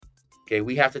Okay,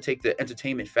 we have to take the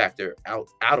entertainment factor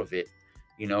out of it,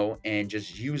 and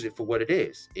just use it for what it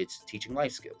is. It's teaching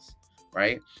life skills,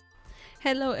 right?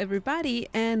 Hello, everybody,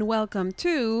 and welcome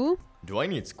to. Do I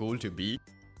need school to be?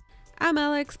 I'm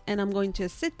Alex, and I'm going to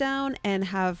sit down and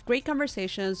have great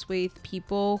conversations with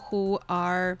people who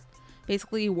are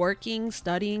basically working,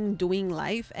 studying, doing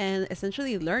life, and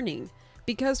essentially learning.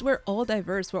 Because we're all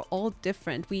diverse, we're all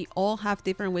different, we all have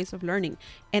different ways of learning.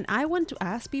 And I want to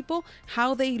ask people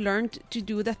how they learned to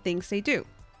do the things they do.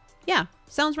 Yeah,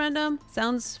 sounds random,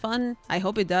 sounds fun. I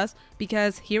hope it does,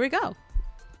 because here we go.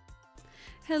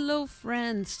 Hello,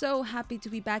 friends. So happy to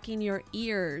be back in your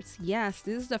ears. Yes,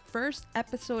 this is the first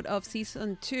episode of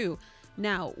season 2.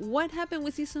 Now, what happened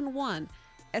with season 1?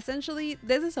 Essentially,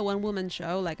 this is a one woman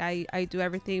show. Like, I do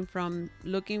everything from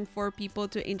looking for people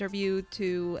to interview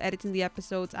to editing the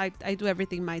episodes. I do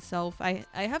everything myself. I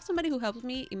have somebody who helps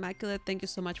me. Immaculate, thank you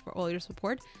so much for all your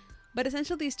support. But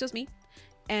essentially, it's just me.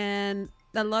 And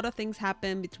a lot of things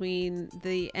happen between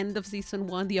the end of season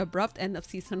 1, the abrupt end of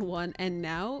season 1, and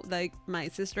now. Like, my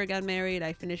sister got married,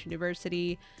 I finished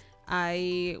university,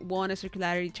 I won a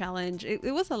circularity challenge.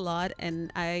 It was a lot,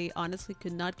 and I honestly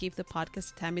could not give the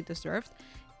podcast the time it deserved.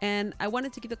 And I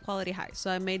wanted to keep the quality high, so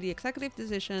I made the executive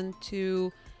decision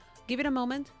to give it a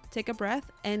moment, take a breath,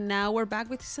 and now we're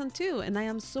back with season 2. And I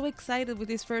am so excited with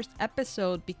this first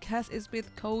episode because it's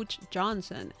with Coach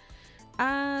Johnson.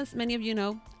 As many of you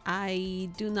know,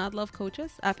 I do not love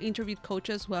coaches. I've interviewed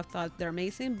coaches who have thought they're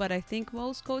amazing, but I think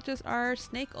most coaches are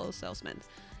snake oil salesmen.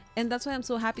 And that's why I'm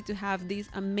so happy to have this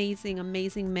amazing,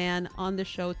 amazing man on the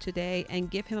show today and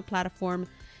give him a platform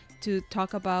to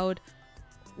talk about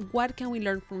what can we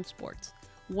learn from sports.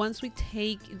 Once we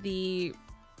take the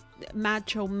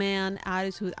macho man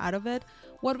attitude out of it,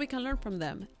 what we can learn from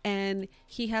them. And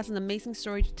he has an amazing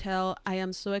story to tell. I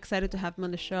am so excited to have him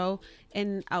on the show,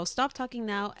 and I'll stop talking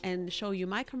now and show you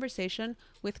my conversation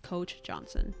with Coach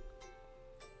Johnson.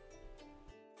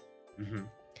 Mm-hmm.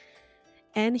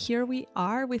 And here we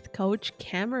are with Coach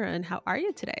Cameron. How are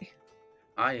you today?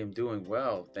 I am doing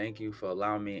well. Thank you for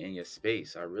allowing me in your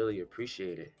space. I really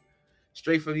appreciate it.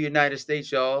 Straight from the United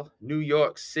States, y'all. New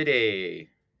York City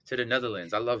to the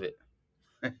Netherlands. I love it.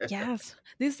 Yes,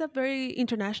 this is a very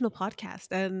international podcast,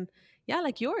 and yeah,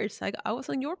 like yours. I was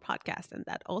on your podcast, and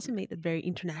that also made it very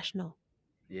international.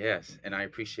 Yes, and I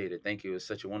appreciate it. Thank you. It was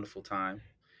such a wonderful time,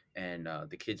 and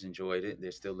the kids enjoyed it.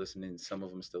 They're still listening. Some of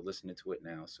them are still listening to it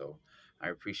now, so I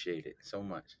appreciate it so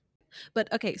much.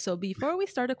 But okay, so before we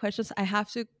start the questions, I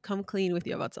have to come clean with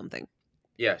you about something.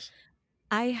 Yes.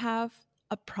 I have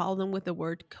a problem with the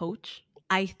word coach.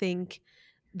 I think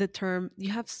the term,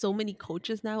 you have so many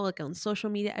coaches now, like on social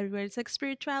media, everywhere. It's like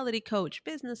spirituality coach,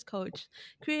 business coach,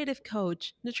 creative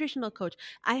coach, nutritional coach.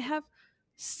 I have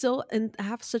such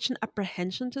an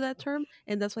apprehension to that term.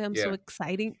 And that's why I'm so Yeah.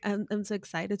 exciting. I'm so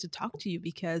excited to talk to you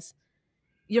because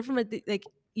you're from like,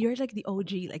 you're like the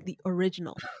OG, like the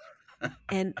original,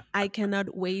 and I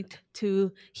cannot wait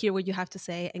to hear what you have to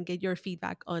say and get your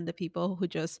feedback on the people who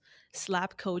just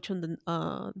slap coach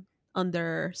on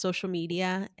their social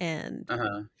media. And Uh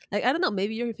huh. like, I don't know,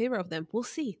 maybe you're in favor of them. We'll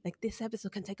see. Like, this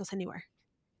episode can take us anywhere.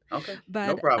 Okay.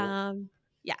 No But problem.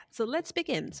 yeah, so let's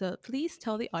begin. So please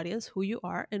tell the audience who you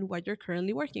are and what you're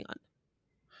currently working on.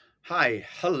 Hi,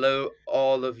 hello,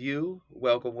 all of you.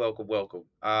 Welcome, welcome, welcome.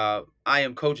 I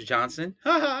am Coach Johnson,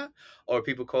 or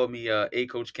people call me A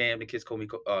Coach Cam. The kids call me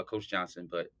Coach Johnson,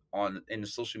 but on in the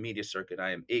social media circuit,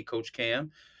 I am A Coach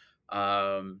Cam.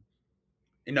 Um,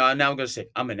 now I'm gonna say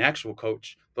I'm an actual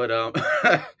coach, but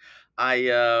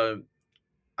I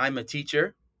I'm a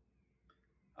teacher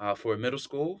for a middle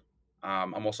school.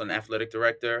 I'm also an athletic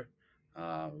director.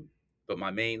 Um, but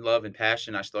my main love and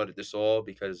passion, I started this all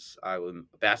because I was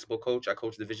a basketball coach. I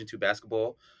coached Division II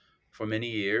basketball for many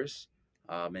years,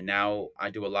 and now I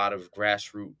do a lot of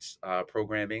grassroots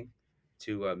programming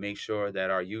to make sure that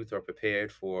our youth are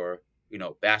prepared for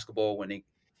basketball when they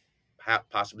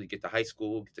possibly get to high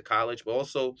school, get to college, but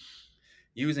also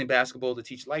using basketball to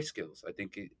teach life skills. I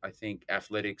think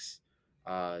athletics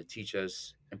teach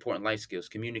us important life skills: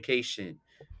 communication,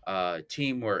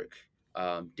 teamwork,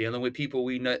 dealing with people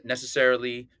we not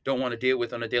necessarily don't want to deal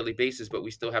with on a daily basis, but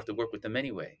we still have to work with them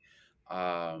anyway.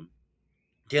 Um,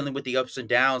 Dealing with the ups and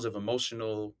downs of the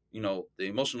emotional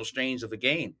strains of a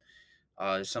game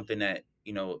is something that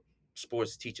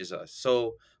sports teaches us.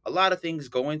 So a lot of things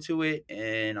go into it,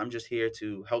 and I'm just here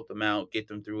to help them out, get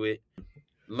them through it,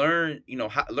 learn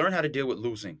how to deal with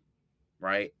losing,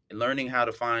 right? And learning how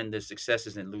to find the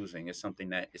successes in losing is something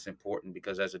that is important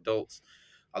because as adults,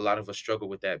 a lot of us struggle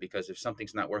with that because if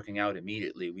something's not working out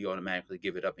immediately, we automatically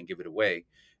give it up and give it away.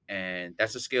 And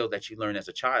that's a skill that you learn as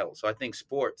a child. So I think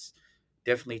sports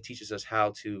definitely teaches us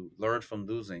how to learn from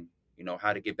losing.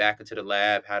 How to get back into the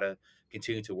lab, how to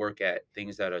continue to work at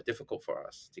things that are difficult for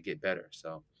us to get better.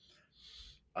 So,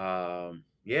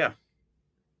 yeah,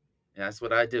 that's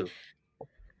what I do.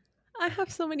 I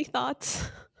have so many thoughts.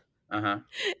 Uh huh.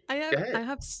 I Go have, I ahead.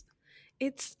 have,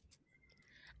 it's,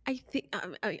 I think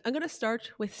I'm going to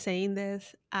start with saying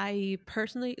this. I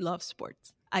personally love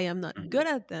sports. I am not Hmm. good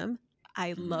at them.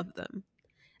 I Hmm. love them.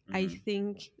 I Hmm.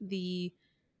 think the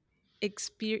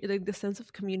experience, like the sense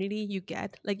of community you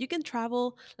get, like you can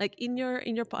travel, like in your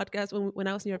podcast, when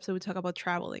I was in your episode, we talk about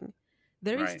traveling.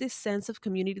 There is Right. this sense of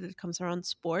community that comes around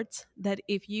sports, that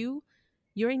if you're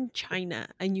in China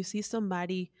and you see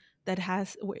somebody that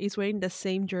is wearing the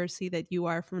same jersey that you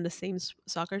are, from the same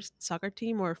soccer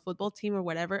team or football team or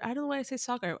whatever. I don't know why I say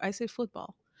soccer, I say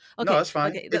football. No, Okay, that's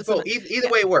fine. okay, It's that's both. not. Either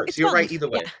Yeah, way it works. it's You're right. both. Either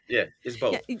Yeah, way. Yeah, it's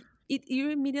yeah. both.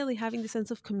 You're immediately having the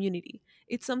sense of community.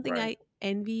 It's something Right. I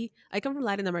envy. I come from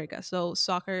Latin America, so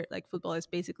soccer, like football, is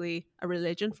basically a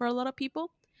religion for a lot of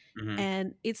people. Hmm.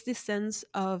 And it's this sense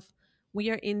of, we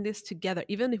are in this together,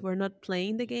 even if we're not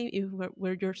playing the game, if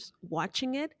we're just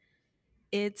watching it.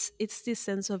 It's this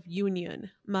sense of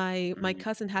union. My Hmm.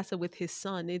 cousin has it with his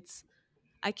son. It's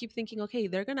I keep thinking, okay,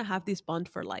 they're gonna have this bond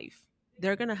for life.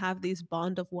 They're gonna have this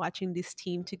bond of watching this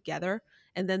team together,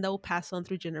 and then that will pass on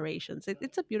through generations.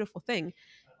 It's a beautiful thing.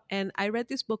 And I read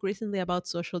this book recently about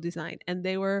social design, and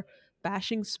they were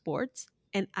bashing sports,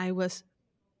 and I was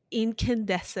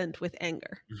incandescent with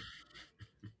anger,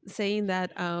 saying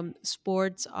that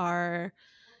sports are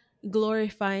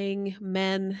glorifying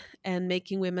men and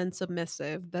making women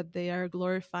submissive, that they are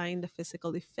glorifying the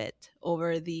physically fit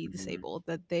over the Hmm. disabled,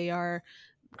 that they are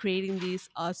creating these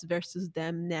us versus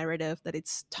them narrative, that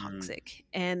it's Hmm. toxic.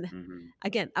 And Hmm.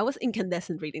 again, I was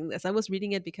incandescent reading this. I was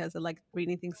reading it because I like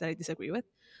reading things that I disagree with.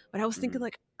 But I was thinking Hmm.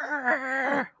 like,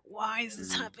 "Arr, why is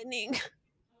this Hmm. happening?"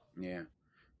 Yeah.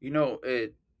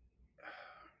 It.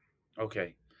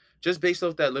 Okay. Just based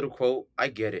off that little quote, I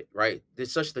get it, right?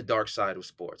 There's such the dark side of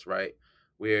sports, right?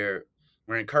 Where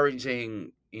we're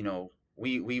encouraging,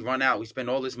 we run out, we spend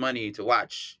all this money to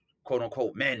watch quote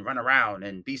unquote men run around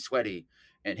and be sweaty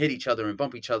and hit each other and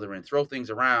bump each other and throw things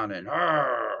around and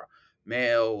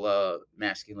male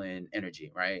masculine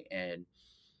energy, right? And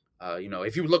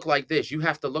if you look like this, you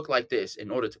have to look like this in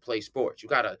order to play sports. You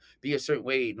gotta be a certain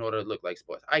way in order to look like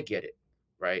sports. I get it,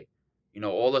 right?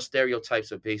 All the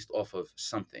stereotypes are based off of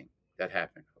something that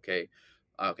happened. Okay,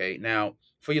 okay. Now,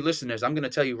 for your listeners, I'm gonna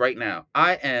tell you right now.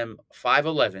 I am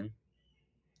 5'11".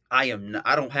 I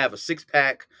don't have a six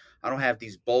pack. I don't have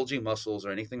these bulging muscles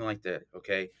or anything like that.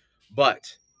 Okay,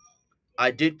 but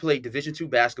I did play Division II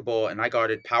basketball, and I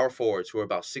guarded power forwards who are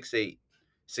about 6'8",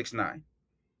 6'9".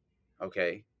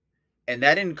 Okay, and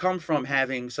that didn't come from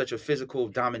having such a physical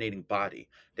dominating body.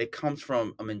 That comes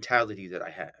from a mentality that I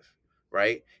have,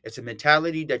 right? It's a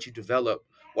mentality that you develop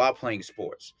while playing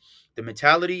sports. The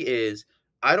mentality is,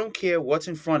 I don't care what's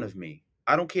in front of me.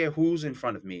 I don't care who's in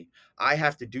front of me. I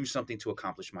have to do something to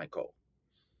accomplish my goal.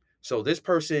 So this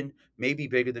person may be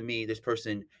bigger than me. This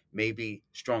person may be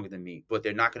stronger than me, but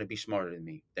they're not going to be smarter than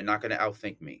me. They're not going to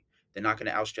outthink me. They're not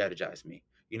going to outstrategize me.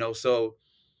 So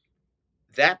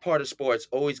that part of sports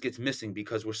always gets missing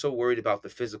because we're so worried about the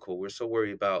physical. We're so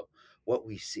worried about what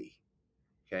we see.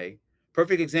 Okay.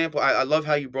 Perfect example. I love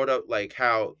how you brought up like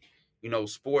how,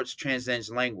 sports transcends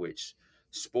language.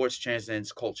 Sports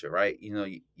transcends culture, right?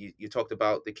 You talked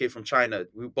about the kid from China.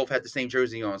 We both had the same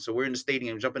jersey on. So we're in the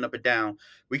stadium jumping up and down.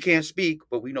 We can't speak,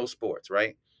 but we know sports,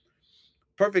 right?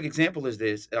 Perfect example is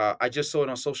this. I just saw it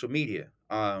on social media.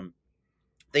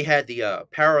 They had the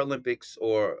Paralympics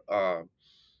or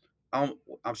I don't,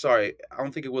 I'm sorry, I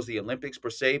don't think it was the Olympics per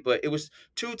se, but it was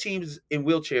two teams in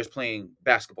wheelchairs playing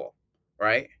basketball,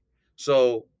 right?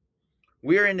 So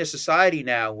we're in a society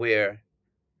now where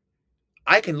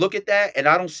I can look at that and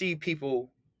I don't see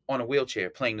people on a wheelchair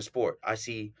playing the sport. I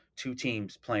see two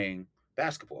teams playing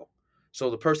basketball. So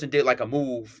the person did like a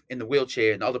move in the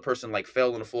wheelchair and the other person like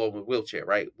fell on the floor with a wheelchair,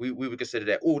 right? We would consider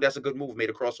that, oh, that's a good move, made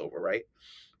a crossover, right?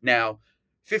 Now,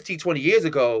 15, 20 years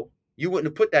ago, you wouldn't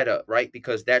have put that up, right?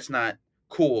 Because that's not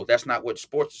cool. That's not what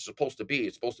sports is supposed to be.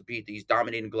 It's supposed to be these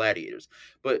dominating gladiators.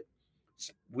 But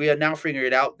we are now figuring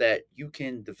it out that you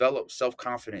can develop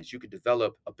self-confidence, you can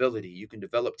develop ability, you can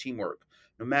develop teamwork,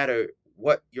 no matter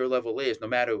what your level is, no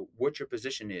matter what your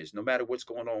position is, no matter what's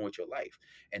going on with your life.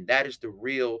 And that is the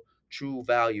real true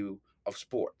value of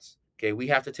sports. Okay, we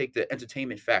have to take the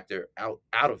entertainment factor out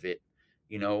of it,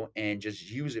 and just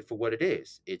use it for what it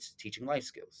is. It's teaching life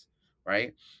skills,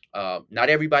 right? Not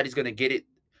everybody's going to get it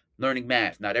learning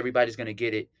math. Not everybody's going to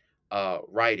get it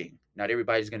writing. Not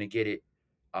everybody's going to get it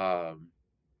um,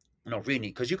 Really,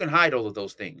 because you can hide all of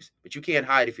those things, but you can't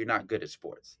hide if you're not good at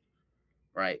sports,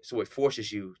 right? So it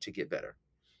forces you to get better.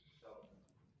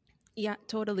 Yeah,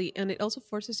 totally. And it also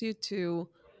forces you to,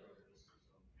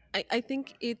 I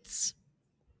think it's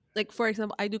like, for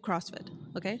example, I do CrossFit.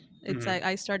 Okay. It's Hmm. like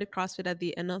I started CrossFit at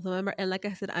the end of November. And like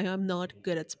I said, I am not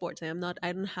good at sports. I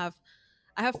don't have,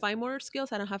 I have fine motor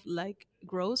skills. I don't have like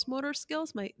gross motor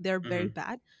skills. They're very Hmm.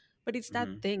 bad. But it's that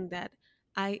Hmm. thing that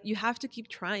you have to keep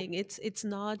trying. It's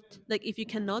not like if you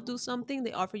cannot do something,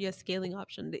 they offer you a scaling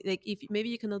option. Like if maybe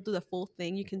you cannot do the full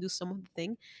thing, you can do some of the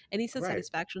thing, and it's a Right.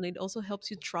 satisfaction. It also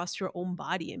helps you trust your own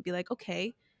body and be like,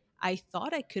 okay, I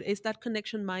thought I could. Is that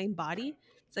connection mind body?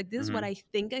 It's like this is what Hmm. I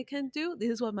think I can do. This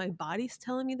is what my body's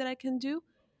telling me that I can do,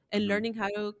 and Hmm. learning how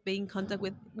to be in contact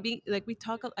with being like we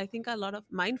talk. I think a lot of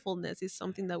mindfulness is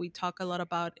something that we talk a lot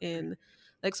about in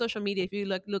like social media. If you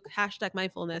like look hashtag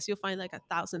mindfulness, you'll find like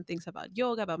 1,000 things about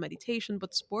yoga, about meditation.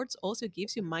 But sports also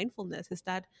gives you mindfulness. Is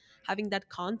that having that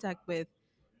contact with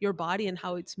your body and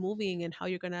how it's moving and how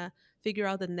you're gonna figure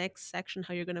out the next section,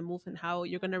 how you're gonna move and how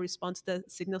you're gonna respond to the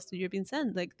signals that you're being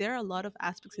sent. Like there are a lot of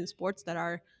aspects in sports that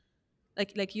are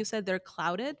like you said, they're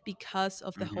clouded because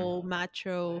of the Hmm. whole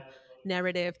macho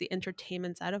narrative, the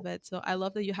entertainment side of it. So I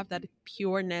love that you have that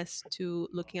pureness to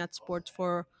looking at sports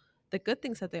for the good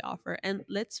things that they offer. And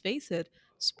let's face it,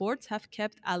 sports have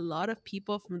kept a lot of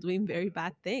people from doing very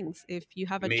bad things. If you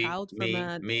have a Me, child from me,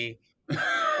 a me,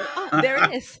 oh, there it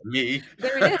is. me.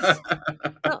 There it is.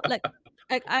 No, like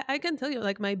I can tell you,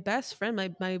 like my best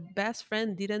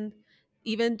friend didn't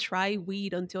even try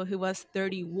weed until he was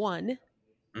 31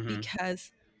 Hmm.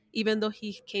 because even though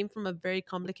he came from a very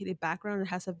complicated background and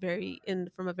has a very in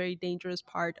from a very dangerous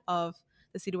part of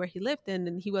the city where he lived in,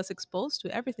 and he was exposed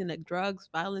to everything like drugs,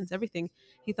 violence, everything,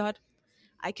 he thought,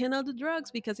 I cannot do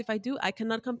drugs because if I do, I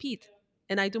cannot compete.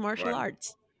 And I do martial Right.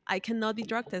 arts. I cannot be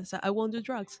drug tested. I won't do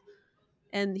drugs.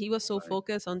 And he was so Right.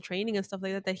 focused on training and stuff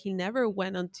like that that he never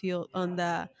went until on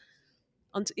the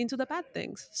into the bad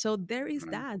things. So there is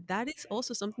Right. that. That is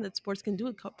also something that sports can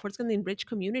do. Sports can enrich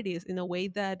communities in a way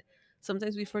that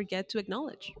sometimes we forget to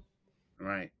acknowledge.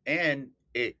 Right. And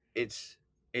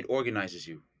it organizes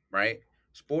you, right?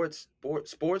 Sports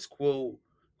will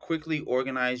quickly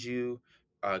organize you,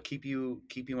 keep you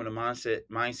in a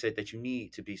mindset that you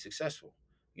need to be successful.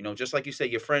 Just like you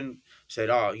said, your friend said,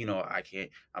 "Oh, I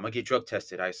can't. I'm gonna get drug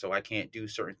tested. So I can't do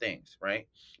certain things, right?"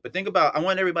 But think about. I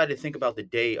want everybody to think about the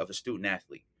day of a student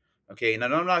athlete. Okay, and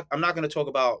I'm not gonna talk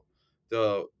about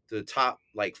the top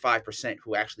like 5%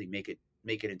 who actually make it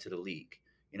into the league.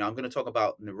 I'm going to talk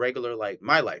about in the regular, like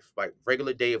my life, like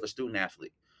regular day of a student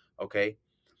athlete. Okay.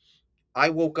 I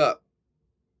woke up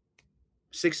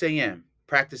 6 a.m.,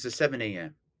 practice at 7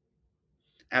 a.m.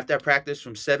 After I practiced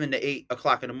from 7 to 8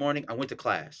 o'clock in the morning, I went to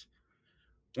class.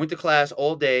 Went to class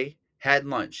all day, had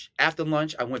lunch. After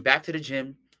lunch, I went back to the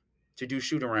gym to do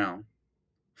shoot around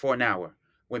for an hour.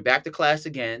 Went back to class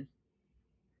again,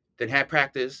 then had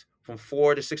practice from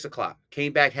 4 to 6 o'clock.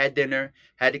 Came back, had dinner,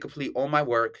 had to complete all my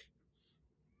work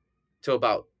till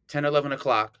about 10, 11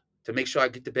 o'clock to make sure I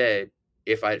get to bed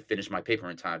if I finished my paper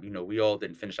in time. We all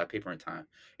didn't finish our paper in time.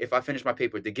 If I finished my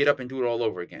paper, to get up and do it all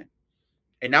over again.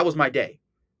 And that was my day.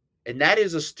 And that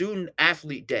is a student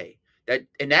athlete day.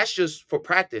 And that's just for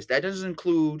practice. That doesn't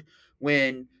include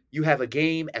when you have a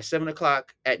game at 7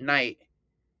 o'clock at night.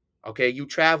 Okay, you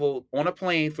travel on a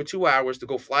plane for 2 hours to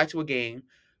go fly to a game,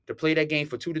 to play that game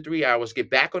for 2 to 3 hours, get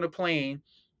back on a plane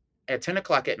at 10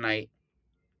 o'clock at night,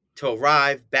 to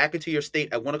arrive back into your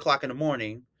state at 1 o'clock in the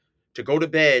morning, to go to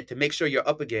bed, to make sure you're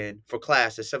up again for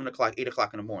class at 7 o'clock, 8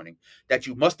 o'clock in the morning, that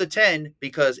you must attend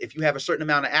because if you have a certain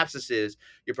amount of absences,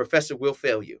 your professor will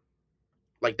fail you.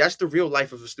 Like that's the real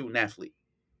life of a student athlete.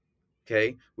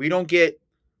 Okay, we don't get.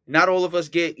 Not all of us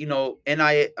get,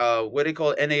 what they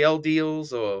call NAL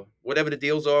deals or whatever the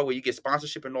deals are, where you get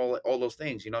sponsorship and all those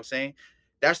things. You know what I'm saying?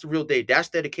 That's the real day. That's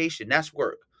dedication. That's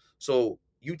work. So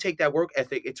you take that work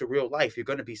ethic into real life, you're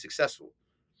going to be successful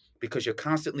because you're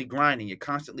constantly grinding, you're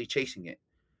constantly chasing it.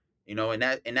 And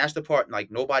that's the part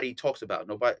like nobody talks about.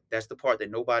 Nobody That's the part that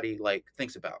nobody like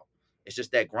thinks about. It's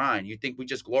just that grind. You think we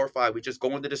just glorify, we just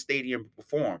go into the stadium and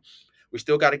perform. We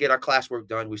still got to get our classwork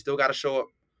done. We still got to show up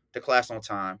to class on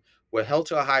time. We're held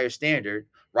to a higher standard,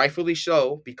 rightfully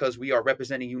so, because we are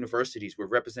representing universities. We're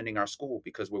representing our school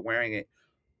because we're wearing it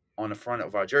on the front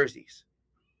of our jerseys,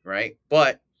 right?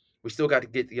 But we still got to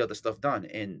get the other stuff done.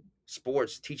 And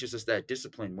sports teaches us that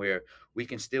discipline where we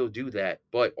can still do that,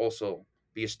 but also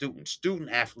be a student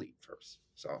athlete first.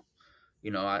 So,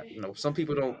 some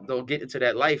people don't get into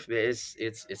that life.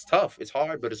 It's tough. It's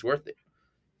hard, but it's worth it.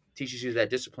 Teaches you that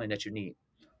discipline that you need.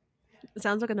 It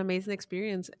sounds like an amazing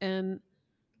experience. And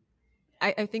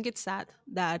I think it's sad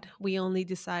that we only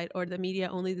decide, or the media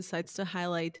only decides to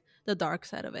highlight the dark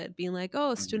side of it, being like,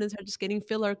 oh, Mhm, students are just getting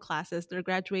filler classes, they're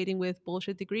graduating with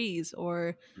bullshit degrees,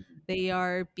 or mhm. they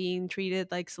are being treated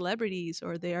like celebrities,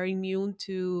 or they are immune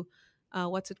to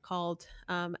what's it called,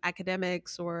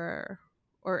 academics or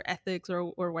ethics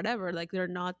or whatever. Like they're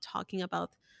not talking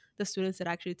about the students that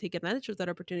actually take advantage of that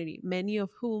opportunity, many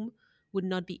of whom would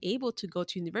not be able to go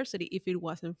to university if it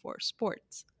wasn't for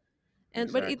sports.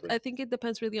 And but it, Exactly. I think it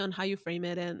depends really on how you frame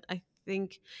it. And I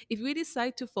think if we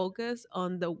decide to focus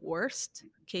on the worst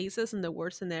cases and the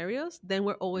worst scenarios, then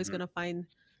we're always Mhm. going to find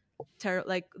terror.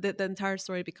 Like the entire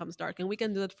story becomes dark. And we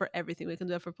can do it for everything. We can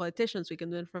do it for politicians, we can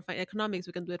do it for economics,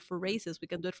 we can do it for races, we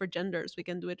can do it for genders, we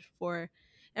can do it for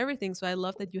everything. So I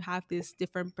love that you have this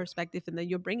different perspective and that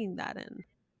you're bringing that in.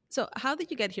 So how did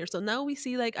you get here? So now we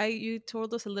see, like, I you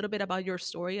told us a little bit about your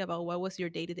story, about what was your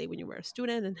day to day when you were a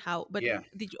student and how, but Yeah.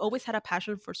 did you always had a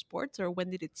passion for sports, or when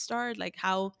did it start? Like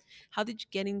how did you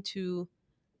get into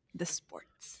the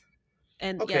sports?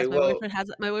 And Okay. yes, Well,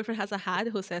 my boyfriend has a hat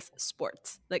who says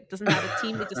sports. Like doesn't have a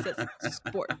team, it just says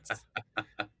sports.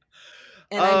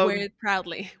 And I wear um, it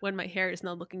proudly when my hair is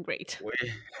not looking great.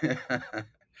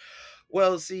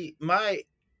 well, see, my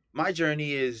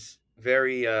journey is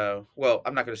very well,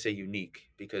 I'm not going to say unique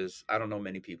because I don't know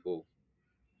many people,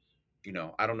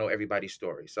 I don't know everybody's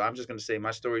story. So I'm just going to say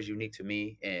my story is unique to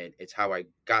me and it's how I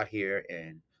got here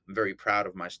and I'm very proud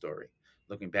of my story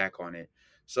looking back on it.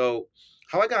 So,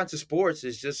 how I got into sports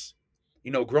is just,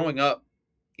 growing up,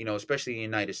 especially in the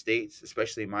United States,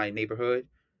 especially in my neighborhood,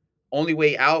 only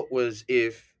way out was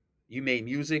if you made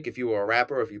music, if you were a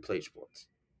rapper, or if you played sports.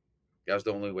 That was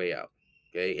the only way out.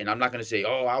 Okay. And I'm not going to say,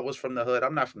 oh, I was from the hood.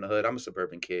 I'm not from the hood. I'm a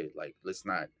suburban kid. Like, let's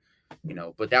not,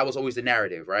 but that was always the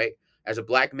narrative, right? As a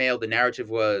black male, the narrative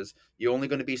was you're only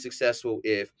going to be successful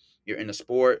if you're in a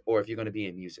sport or if you're going to be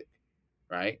in music,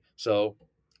 right? So,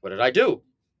 what did I do?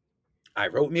 I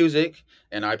wrote music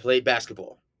and I played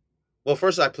basketball. Well,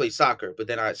 first I played soccer, but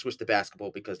then I switched to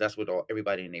basketball because that's what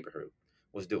everybody in the neighborhood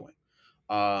was doing.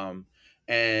 Um,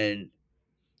 and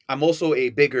I'm also a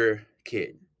bigger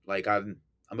kid. Like I'm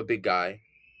a big guy.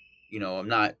 I'm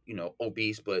not,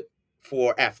 obese, but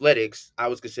for athletics, I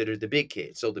was considered the big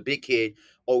kid. So the big kid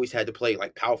always had to play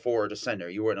like power forward or center.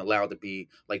 You weren't allowed to be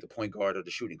like the point guard or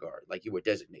the shooting guard. Like you were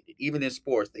designated. Even in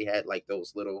sports, they had like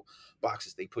those little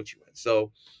boxes they put you in.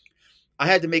 So I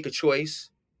had to make a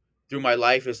choice through my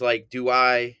life. Is like, do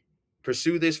I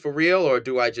pursue this for real or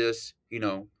do I just,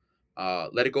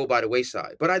 let it go by the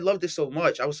wayside? But I loved it so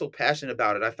much. I was so passionate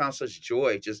about it. I found such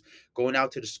joy just going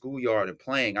out to the schoolyard and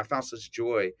playing. I found such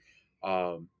joy,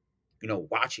 um,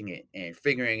 watching it and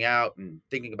figuring out and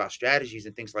thinking about strategies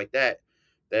and things like that.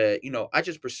 That I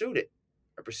just pursued it.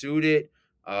 I pursued it.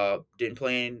 Didn't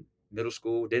play in middle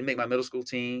school. Didn't make my middle school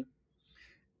team.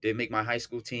 Didn't make my high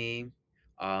school team.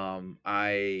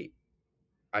 I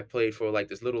played for like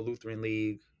this little Lutheran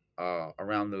league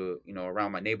around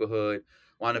around my neighborhood.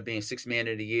 Wound up being six man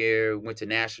of the year. Went to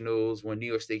nationals. Won New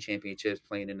York State championships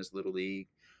playing in this little league.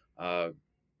 Uh,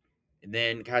 and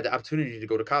then had the opportunity to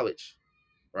go to college,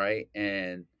 right?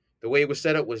 And the way it was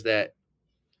set up was that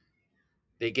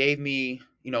they gave me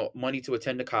money to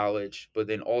attend the college, but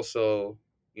then also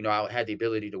I had the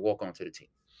ability to walk onto the team.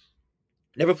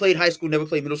 Never played high school. Never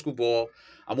played middle school ball.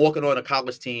 I'm walking on a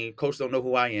college team. Coach don't know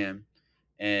who I am,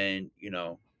 and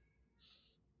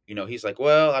he's like,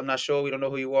 well, I'm not sure. We don't know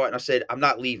who you are. And I said, I'm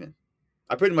not leaving.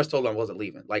 I pretty much told him I wasn't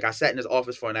leaving. Like, I sat in his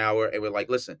office for an hour and we're like,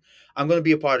 listen, I'm going to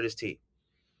be a part of this team.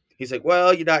 He's like,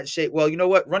 well, you're not in shape. Well, you know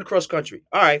what? Run cross country.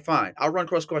 All right, fine. I'll run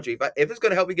cross country. If it's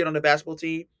going to help me get on the basketball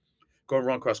team, go and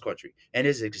run cross country. And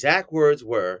his exact words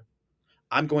were,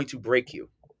 I'm going to break you.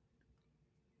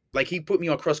 Like, he put me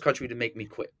on cross country to make me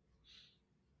quit.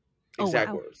 Oh Exact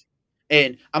wow. words.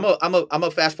 And I'm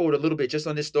a fast forward a little bit just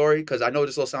on this story because I know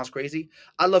this all sounds crazy.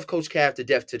 I love Coach Cav to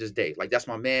death to this day. Like that's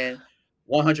my man,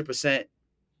 100%.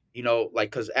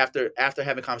 Like because after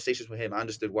having conversations with him, I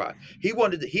understood why he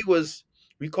wanted. He was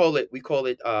we call it.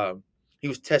 He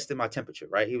was testing my temperature,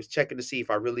 right? He was checking to see if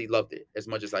I really loved it as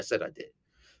much as I said I did.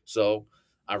 So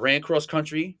I ran cross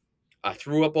country. I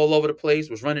threw up all over the place.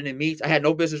 Was running in meets. I had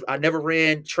no business. I never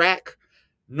ran track.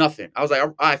 Nothing. I was like,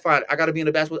 all right, fine. I got to be in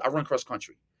the basketball. I run cross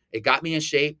country. It got me in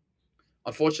shape.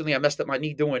 Unfortunately, I messed up my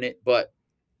knee doing it, but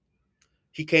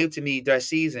he came to me that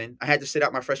season. I had to sit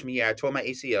out my freshman year. I tore my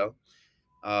ACL.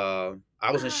 I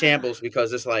was in Ah. shambles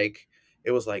because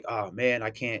it was like, oh man, I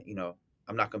can't,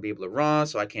 I'm not gonna be able to run,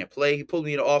 so I can't play. He pulled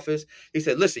me in the office. He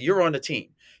said, listen, you're on the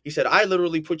team. He said, I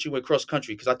literally put you in cross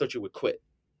country because I thought you would quit.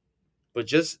 But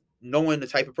just knowing the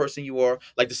type of person you are,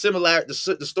 like the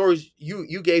stories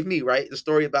you gave me, right? The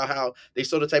story about how they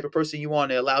saw the type of person you are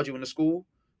and they allowed you into school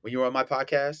when you were on my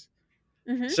podcast.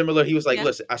 Mm-hmm. Similar, he was like, Yeah.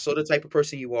 "Listen, I saw the type of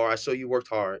person you are. I saw you worked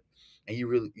hard, and you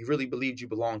really believed you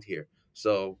belonged here.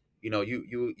 So you're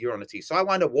on the team." So I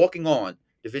wound up walking on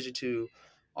Division 2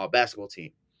 basketball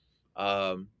team.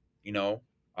 Um, you know,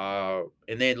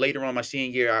 and then later on my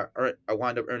senior year, I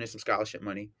wound up earning some scholarship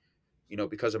money.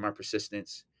 Because of my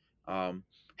persistence.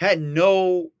 Had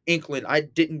no inkling. I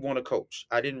didn't want to coach.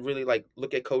 I didn't really like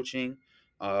look at coaching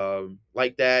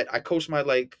like that. I coached my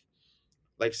like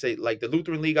say like the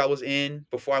Lutheran league I was in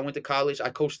before I went to college. I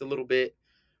coached a little bit,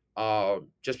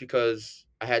 just because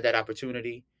I had that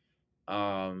opportunity.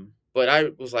 But I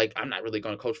was like, I'm not really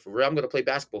going to coach for real. I'm going to play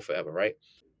basketball forever, right?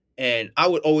 And I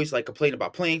would always like complain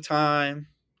about playing time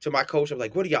to my coach. I'm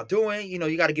like, what are y'all doing?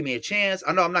 You got to give me a chance.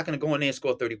 I know I'm not going to go in there and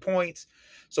score 30 points.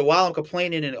 So while I'm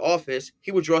complaining in the office,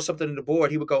 he would draw something on the board.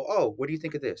 He would go, oh, what do you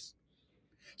think of this?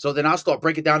 So then I'll start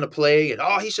breaking down the play, and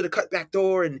oh, he should have cut back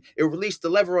door, and it released the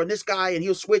lever on this guy, and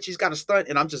he'll switch. He's got a stunt,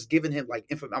 and I'm just giving him like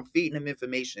I'm feeding him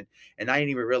information, and I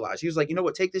didn't even realize. He was like, you know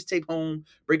what? Take this tape home,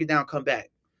 break it down, come back.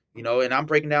 And I'm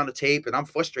breaking down the tape, and I'm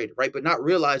frustrated, right? But not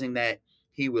realizing that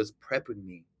he was prepping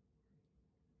me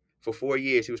for 4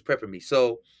 years. He was prepping me.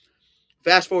 So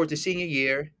fast forward to senior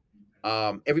year,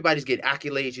 everybody's getting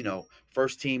accolades,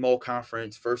 first team all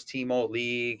conference, first team all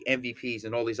league, MVPs,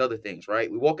 and all these other things,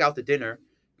 right? We walk out to dinner.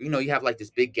 You have like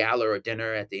this big gala or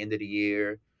dinner at the end of the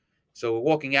year. So we're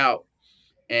walking out,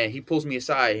 and he pulls me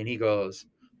aside and he goes,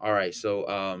 "All right, so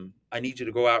I need you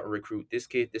to go out and recruit this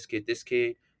kid, this kid, this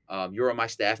kid. You're on my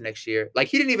staff next year." Like,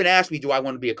 he didn't even ask me, "Do I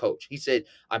want to be a coach?" He said,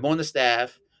 "I'm on the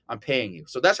staff. I'm paying you."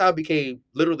 So that's how I became.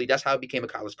 Literally, that's how I became a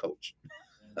college coach.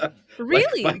 like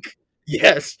Really? like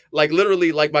yes, like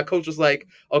literally, like my coach was like,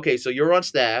 okay, so you're on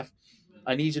staff.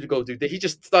 I need you to go do that. He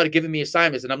just started giving me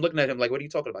assignments, and I'm looking at him like, what are you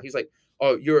talking about? He's like,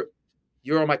 oh, you're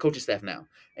on my coaching staff now,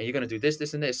 and you're gonna do this,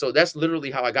 this, and this. So that's literally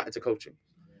how I got into coaching.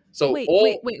 So Wait, wait, all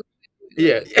wait, wait,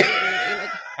 yeah.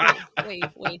 wait, wait,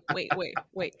 wait, wait, wait, wait, wait, wait,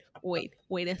 wait, wait,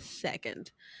 wait a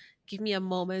second. Give me a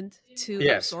moment to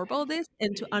Yes, absorb all this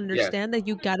and to yes, understand that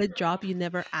you got a job you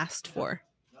never asked for.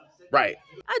 right,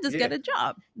 I just yeah, got a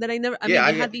job that I never. I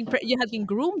yeah, mean, I get you had been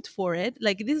groomed for it.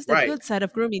 Like, this is the right, good side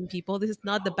of grooming people. This is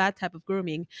not the bad type of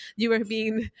grooming. You were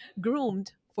being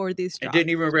groomed for this and job. didn't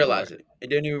even Go realize on. it. And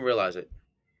didn't even realize it.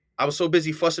 I was so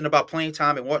busy fussing about playing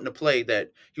time and wanting to play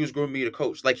that he was grooming me to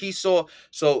coach. Like, he saw.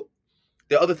 So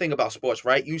the other thing about sports,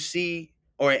 right? You see,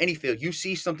 or in any field, you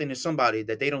see something in somebody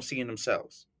that they don't see in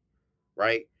themselves,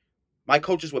 right? My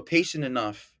coaches were patient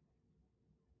enough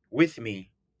with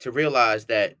me to realize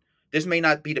that this may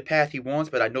not be the path he wants,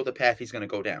 but I know the path he's going to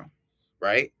go down,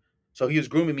 right? So he was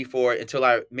grooming me for it until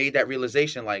I made that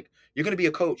realization, like, you're going to be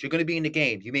a coach. You're going to be in the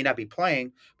game. You may not be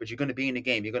playing, but you're going to be in the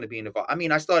game. You're going to be involved. I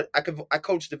mean, I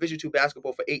coached Division 2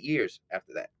 basketball for 8 years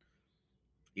after that,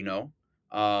 you know?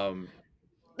 Um,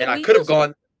 But and I we could have just,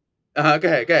 gone, go ahead,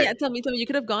 go yeah, ahead. tell me, you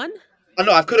could have gone. Oh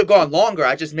no, I could have gone longer.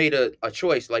 I just made a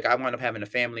choice. Like, I wound up having a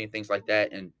family and things like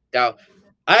that. And now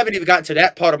I haven't even gotten to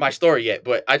that part of my story yet.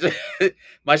 But I just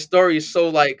my story is so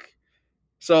like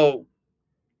so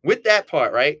with that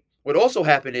part, right? What also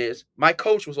happened is my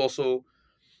coach was also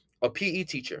a PE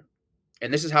teacher,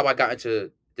 and this is how I got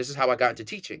into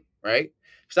teaching, right?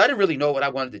 Because I didn't really know what I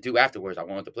wanted to do afterwards. I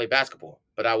wanted to play basketball,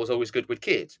 but I was always good with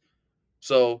kids.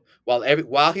 So while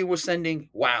he was sending,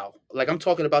 wow, like I'm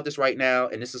talking about this right now,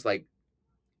 and this is like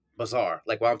bizarre.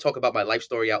 Like, while I'm talking about my life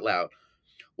story out loud,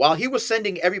 while he was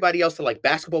sending everybody else to like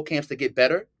basketball camps to get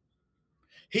better,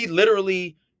 he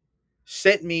literally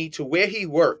sent me to where he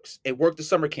works and worked the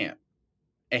summer camp.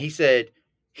 And he said,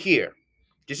 "Here,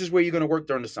 this is where you're gonna work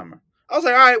during the summer." I was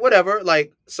like, "All right, whatever."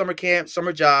 Like, summer camp,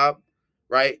 summer job,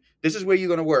 right? This is where you're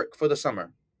gonna work for the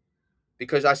summer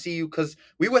because I see you. Because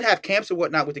we would have camps and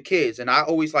whatnot with the kids, and I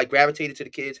always like gravitated to the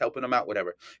kids, helping them out,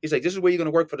 whatever. He's like, "This is where you're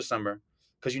gonna work for the summer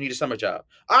because you need a summer job."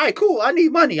 All right, cool. I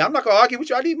need money. I'm not gonna argue with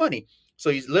you. I need money. So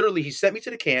he sent me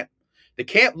to the camp. The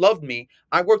camp loved me.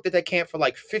 I worked at that camp for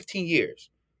like 15 years.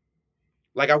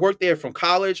 Like, I worked there from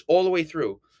college all the way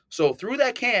through. So through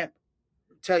that camp,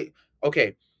 tell you,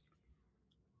 okay,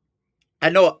 I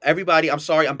know everybody, I'm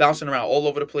sorry, I'm bouncing around all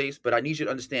over the place, but I need you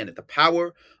to understand that the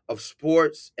power of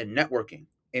sports and networking,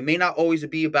 it may not always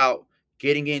be about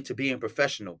getting into being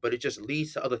professional, but it just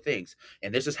leads to other things.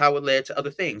 And this is how it led to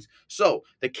other things. So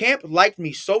the camp liked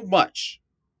me so much.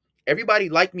 Everybody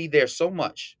liked me there so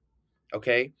much.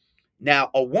 Okay.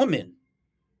 Now, a woman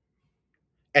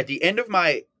at the end of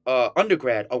my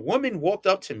undergrad, a woman walked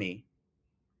up to me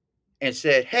and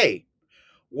said, "Hey,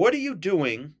 what are you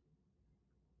doing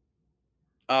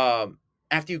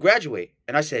after you graduate?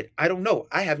 And I said, I don't know.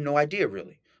 I have no idea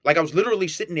really. Like I was literally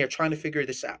sitting there trying to figure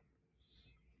this out.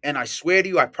 And I swear to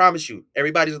you, I promise you,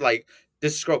 everybody's like,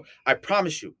 this is scroll. I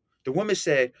promise you. The woman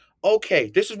said,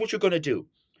 okay, this is what you're gonna do.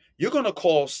 You're gonna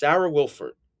call Sarah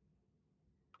Wilford.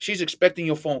 She's expecting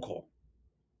your phone call.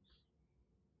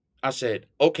 I said,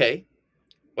 okay.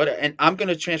 What and I'm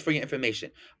gonna transfer your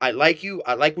information. I like you.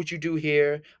 I like what you do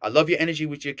here. I love your energy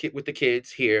with your kid with the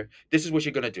kids here. This is what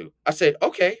you're gonna do. I said,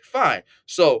 okay, fine.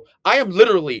 So I am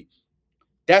literally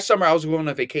that summer I was going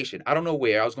on vacation. I don't know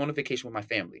where. I was going on vacation with my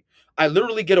family. I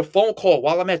literally get a phone call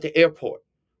while I'm at the airport.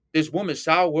 This woman,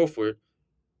 Sarah Wilford,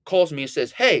 calls me and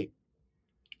says, hey,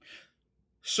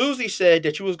 Susie said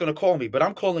that you was gonna call me, but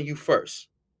I'm calling you first.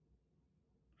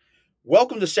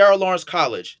 Welcome to Sarah Lawrence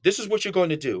College. This is what you're going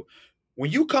to do. When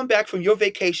you come back from your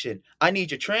vacation, I need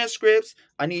your transcripts.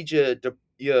 I need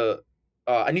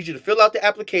I need you to fill out the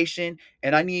application,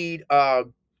 and I need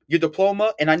your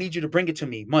diploma, and I need you to bring it to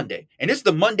me Monday. And this is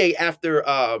the Monday after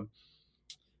uh,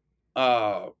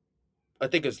 I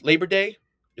think it's Labor Day.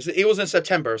 It was in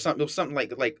September or something. It was something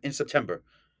like in September.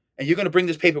 And you're gonna bring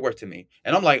this paperwork to me.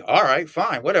 And I'm like, all right,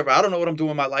 fine, whatever. I don't know what I'm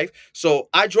doing in my life. So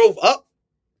I drove up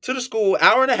to the school,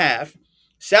 hour and a half,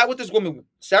 sat with this woman,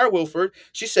 Sarah Wilford.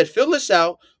 She said, fill this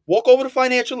out, walk over to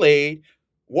financial aid,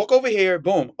 walk over here,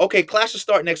 boom. Okay, classes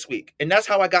start next week. And that's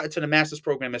how I got into the master's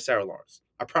program at Sarah Lawrence.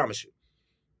 I promise you.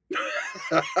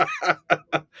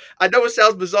 I know it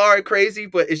sounds bizarre and crazy,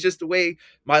 but it's just the way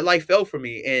my life fell for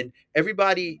me. And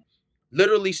everybody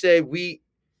literally said,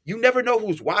 you never know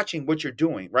who's watching what you're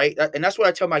doing, right? And that's what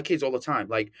I tell my kids all the time.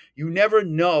 Like, you never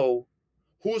know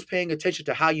who's paying attention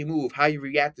to how you move, how you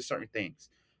react to certain things.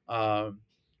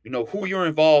 Who you're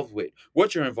involved with,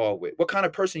 what you're involved with, what kind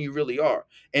of person you really are.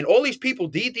 And all these people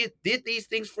did these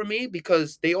things for me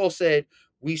because they all said,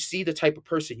 we see the type of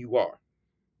person you are.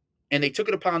 And they took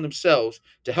it upon themselves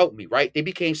to help me, right? They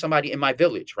became somebody in my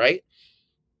village, right?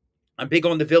 I'm big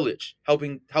on the village,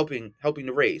 helping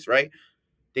to raise, right?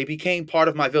 They became part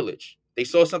of my village. They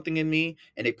saw something in me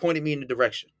and they pointed me in a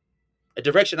direction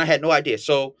I had no idea.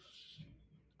 So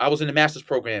I was in the master's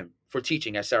program for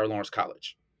teaching at Sarah Lawrence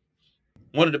College,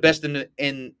 one of the best in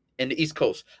the East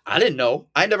Coast. I didn't know.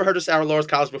 I never heard of Sarah Lawrence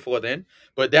College before then,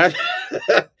 but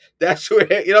that's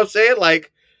where you know what I'm saying.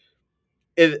 Like,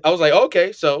 I was like,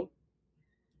 okay, so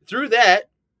through that,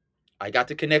 I got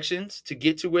the connections to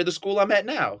get to where the school I'm at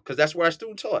now, because that's where I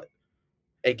student taught.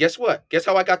 And guess what? Guess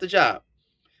how I got the job?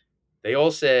 They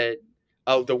all said,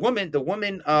 "Oh, the woman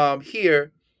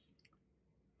here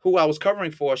who I was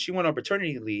covering for, she went on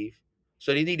paternity leave,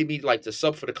 so they needed me like to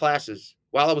sub for the classes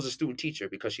while I was a student teacher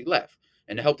because she left,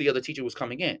 and to help the other teacher was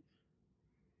coming in.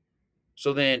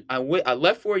 So then I went. I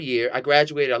left for a year. I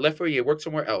graduated. I left for a year. Worked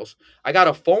somewhere else. I got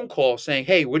a phone call saying,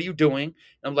 "Hey, what are you doing?"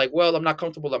 And I'm like, "Well, I'm not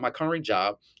comfortable at my current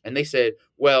job." And they said,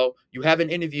 "Well, you have an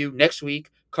interview next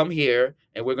week. Come here,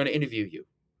 and we're going to interview you."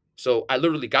 So I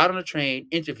literally got on a train,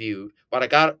 interviewed. By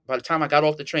the time I got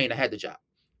off the train, I had the job.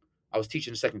 I was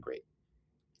teaching the second grade,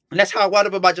 and that's how I wound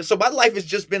up about just. So my life has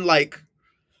just been like,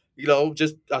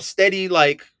 just a steady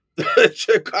like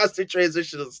constant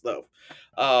transition of stuff.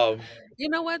 Um, You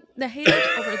know what? The haters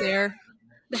over there,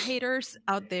 the haters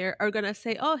out there are gonna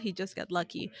say, "Oh, he just got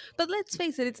lucky." But let's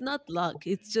face it, it's not luck.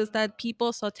 It's just that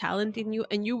people saw talent in you,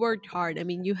 and you worked hard. I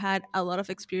mean, you had a lot of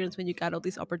experience when you got all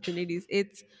these opportunities.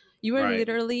 It's you were right,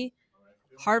 literally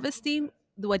harvesting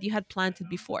what you had planted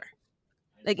before.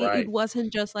 Like it right,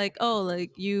 wasn't just like, oh,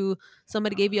 like you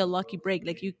somebody gave you a lucky break.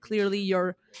 Like you clearly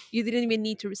you didn't even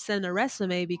need to send a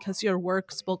resume because your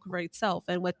work spoke for itself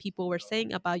and what people were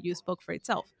saying about you spoke for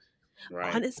itself.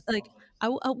 right. Honest, like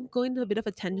I'm going to a bit of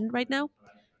a tangent right now.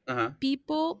 Uh huh.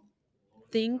 People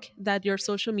think that your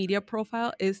social media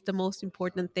profile is the most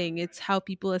important thing. It's how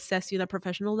people assess you on a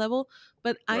professional level.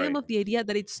 But I am Right, of the idea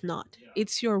that it's not.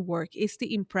 It's your work, it's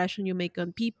the impression you make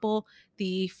on people,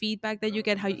 the feedback that you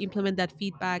get, how you implement that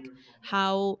feedback,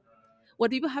 how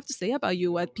what people have to say about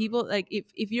you, what people like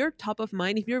if you're top of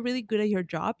mind, if you're really good at your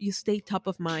job, you stay top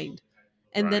of mind.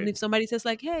 And then right, if somebody says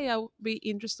like, hey, I would be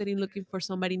interested in looking for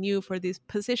somebody new for this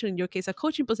position, in your case a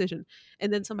coaching position,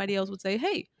 and then somebody else would say,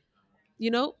 hey,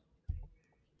 you know,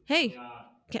 hey,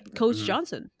 Coach hmm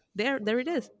Johnson, there it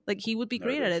is, like he would be there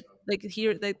it great at is. it, like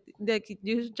here, like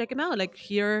you should check him out, like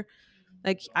here,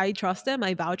 like I trust him,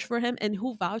 I vouch for him, and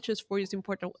who vouches for you is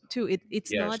important too.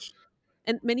 It's not. Yes,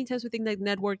 And many times we think that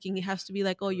networking, it has to be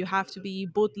like, oh, you have to be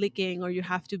bootlicking, or you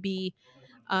have to be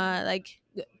like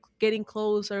getting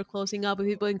close or closing up with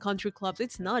people in country clubs.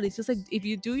 It's not. It's just like if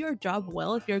you do your job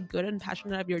well, if you're good and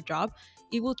passionate of your job,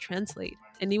 it will translate,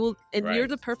 and it will, and you're right.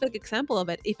 the perfect example of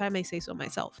it, if I may say so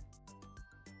myself.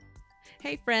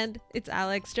 Hey friend, it's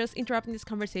Alex, just interrupting this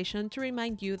conversation to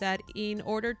remind you that in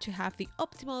order to have the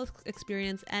optimal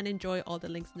experience and enjoy all the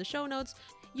links in the show notes,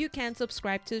 you can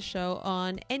subscribe to the show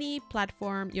on any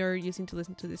platform you're using to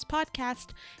listen to this podcast.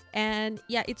 And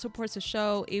yeah, it supports the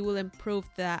show. It will improve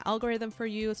the algorithm for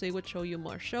you, so it would show you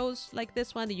more shows like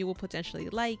this one that you will potentially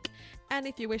like. And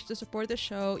if you wish to support the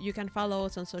show, you can follow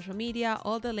us on social media.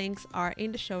 All the links are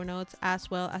in the show notes, as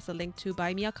well as a link to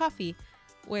buy me a coffee,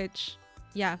 which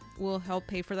yeah, will help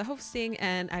pay for the hosting,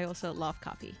 and I also love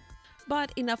coffee.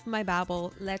 But enough of my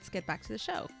babble, let's get back to the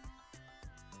show.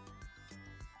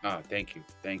 Thank you,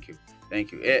 thank you,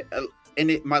 thank you.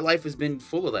 My life has been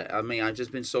full of that. I mean, I've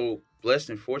just been so blessed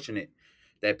and fortunate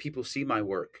that people see my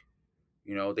work.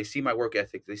 You know, they see my work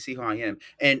ethic, they see who I am,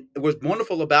 and what's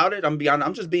wonderful about it,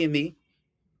 I'm just being me.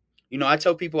 You know, I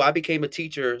tell people I became a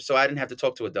teacher so I didn't have to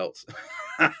talk to adults.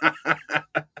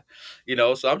 You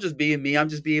know, so I'm just being me. I'm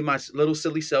just being my little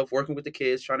silly self, working with the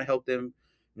kids, trying to help them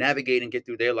navigate and get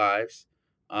through their lives.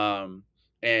 Um,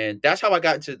 and that's how I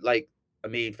got into like, I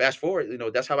mean, fast forward, you know,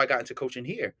 that's how I got into coaching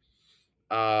here.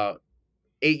 Uh,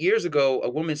 8 years ago, a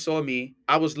woman saw me.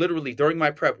 I was literally during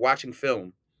my prep watching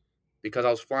film because I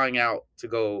was flying out to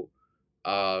go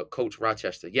coach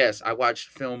Rochester. Yes, I watched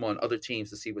film on other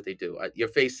teams to see what they do. Your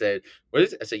face said, "What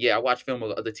is it?" I said, "Yeah, I watch film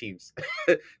on other teams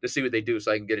to see what they do,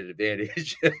 so I can get an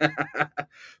advantage."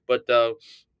 But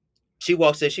she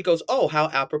walks in. She goes, "Oh, how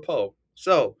apropos!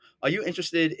 So, are you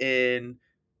interested in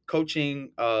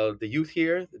coaching the youth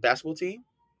here, the basketball team?"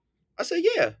 I said,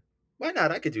 "Yeah, why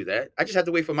not? I could do that. I just have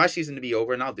to wait for my season to be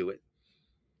over, and I'll do it."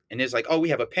 And it's like, "Oh, we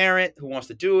have a parent who wants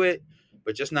to do it,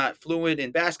 but just not fluent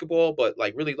in basketball, but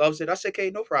like really loves it." I said,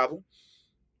 "Okay, no problem."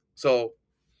 So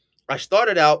I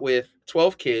started out with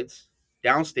 12 kids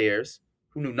downstairs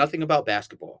who knew nothing about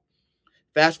basketball.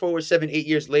 Fast forward 7, 8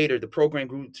 years later, the program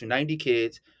grew to 90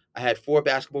 kids. I had 4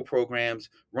 basketball programs,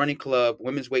 running club,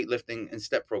 women's weightlifting, and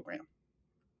step program.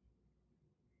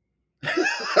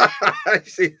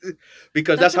 See,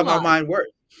 because That's that's a how my lot. mind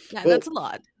works. Yeah, Well, that's a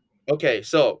lot. okay,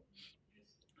 so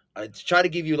I try to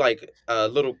give you like a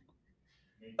little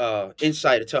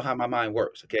insight to tell how my mind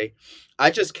works. Okay,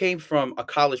 I just came from a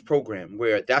college program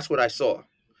where that's what I saw,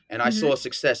 and I Mm-hmm. saw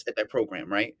success at that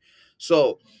program. Right.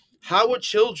 So, how are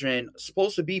children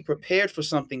supposed to be prepared for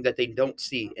something that they don't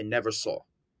see and never saw?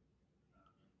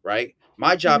 Right.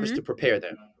 My job is Mm-hmm. to prepare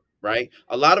them. Right.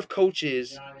 A lot of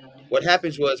coaches. What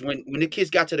happens was when the kids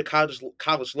got to the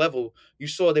college level, you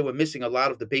saw they were missing a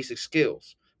lot of the basic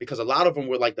skills because a lot of them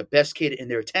were like the best kid in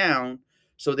their town,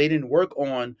 so they didn't work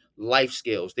on life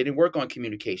skills. They didn't work on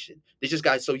communication. They just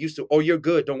got so used to, oh, you're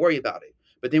good, don't worry about it.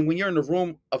 But then when you're in a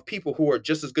room of people who are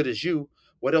just as good as you,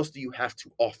 what else do you have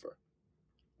to offer?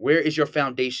 Where is your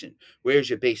foundation? Where is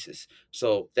your basis?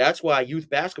 So that's why youth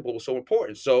basketball was so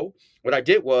important. So what I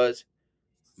did was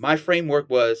my framework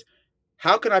was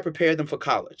how can I prepare them for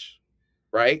college?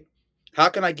 Right? How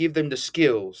can I give them the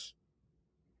skills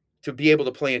to be able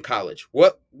to play in college?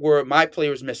 What were my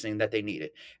players missing that they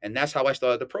needed? And that's how I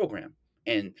started the program.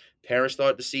 And parents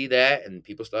started to see that, and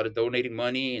people started donating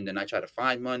money. And then I tried to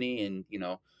find money, and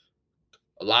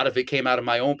a lot of it came out of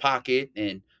my own pocket.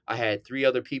 And I had 3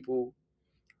 other people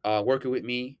working with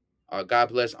me. God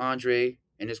bless Andre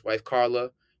and his wife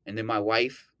Carla, and then my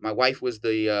wife. My wife was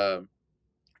the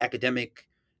academic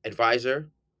advisor.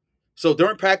 So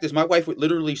during practice, my wife would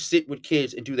literally sit with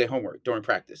kids and do their homework during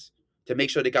practice to make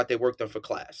sure they got their work done for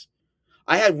class.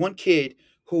 I had one kid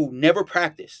who never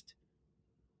practiced,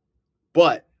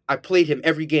 but I played him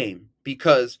every game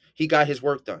because he got his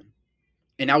work done.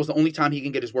 And that was the only time he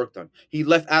can get his work done. He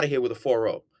left out of here with a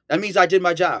 4.0. That means I did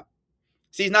my job.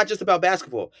 See, it's not just about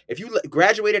basketball. If you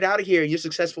graduated out of here and you're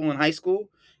successful in high school,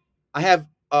 I have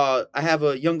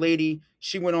a young lady.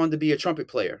 She went on to be a trumpet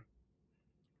player,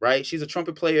 right? She's a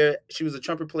trumpet player. She was a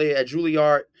trumpet player at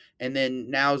Juilliard, and then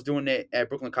now is doing it at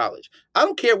Brooklyn College. I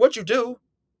don't care what you do,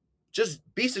 just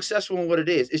be successful in what it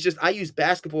is. It's just I use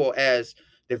basketball as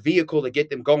the vehicle to get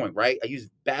them going, right? I use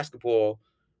basketball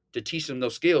to teach them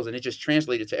those skills, and it just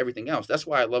translated to everything else. That's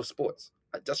why I love sports.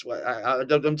 That's why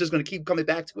I'm just going to keep coming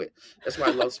back to it. That's why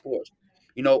I love sports.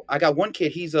 I got one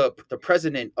kid. He's the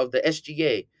president of the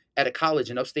SGA at a college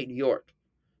in upstate New York.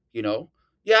 You know,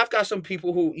 yeah, I've got some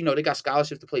people who they got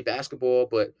scholarships to play basketball,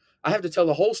 but I have to tell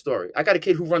the whole story. I got a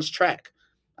kid who runs track.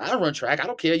 I don't run track. I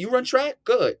don't care. You run track,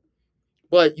 good,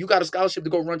 but you got a scholarship to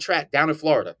go run track down in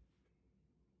Florida.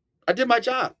 I did my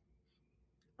job,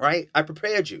 right? I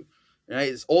prepared you. Right?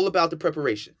 It's all about the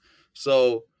preparation.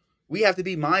 So we have to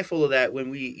be mindful of that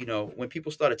when when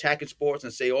people start attacking sports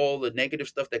and say all the negative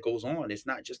stuff that goes on. It's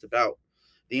not just about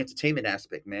the entertainment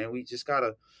aspect, man. We just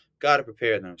gotta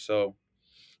prepare them. So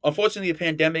Unfortunately, the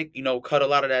pandemic, cut a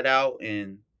lot of that out,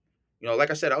 and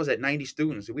like I said, I was at 90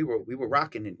 students, and we were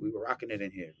rocking it. We were rocking it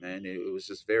in here, man. It was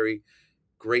just very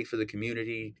great for the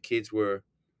community. The kids were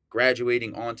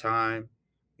graduating on time,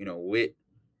 with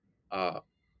uh,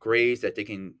 grades that they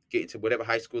can get into whatever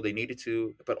high school they needed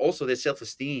to, but also their self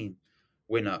esteem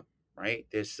went up, right?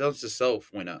 Their sense of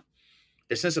self went up.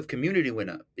 Their sense of community went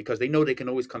up because they know they can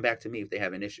always come back to me if they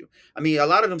have an issue. I mean, a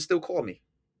lot of them still call me.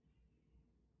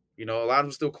 A lot of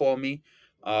them still call me,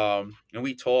 and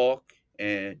we talk.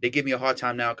 And they give me a hard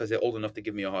time now because they're old enough to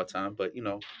give me a hard time. But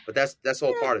but that's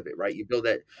all Yeah, part of it, right? You build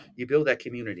that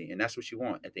community, and that's what you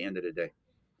want at the end of the day.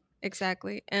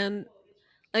 exactly. And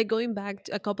like going back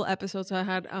to a couple episodes, I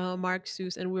had Mark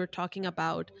Seuss, and we were talking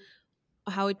about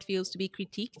how it feels to be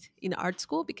critiqued in art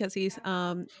school because he's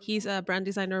a brand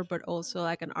designer but also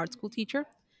like an art school teacher.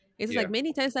 It's just like Yeah.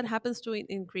 many times that happens to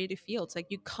in creative fields. Like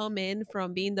you come in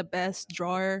from being the best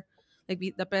drawer, like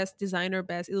be the best designer,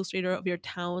 best illustrator of your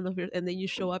town, and then you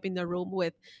show up in the room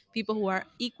with people who are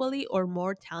equally or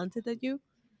more talented than you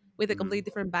with a Hmm. completely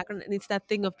different background, and it's that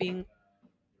thing of being,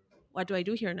 what do I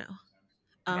do here now?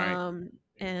 Right.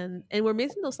 And we're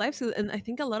missing those life skills, and I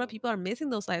think a lot of people are missing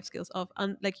those life skills of,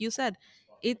 like you said,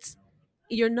 it's,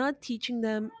 you're not teaching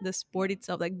them the sport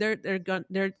itself. Like they're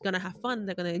gonna have fun,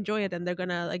 they're gonna enjoy it, and they're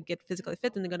gonna like get physically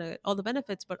fit, and they're gonna get all the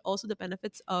benefits, but also the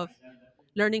benefits of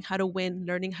learning how to win,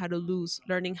 learning how to lose,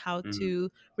 learning how Hmm.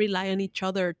 to rely on each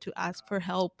other, to ask for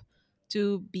help,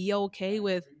 to be okay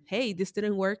with, hey, this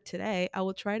didn't work today, I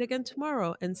will try it again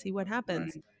tomorrow and see what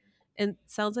happens. Right. And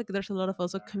sounds like there's a lot of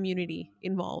also community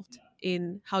involved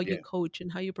in how you Yeah. coach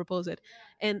and how you propose it.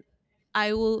 And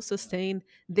I will sustain,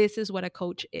 this is what a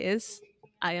coach is.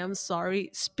 I am sorry,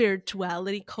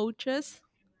 spirituality coaches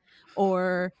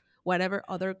or whatever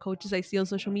other coaches I see on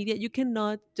social media, you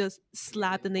cannot just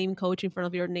slap the name coach in front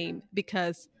of your name,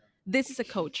 because this is a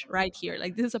coach right here.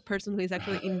 Like this is a person who is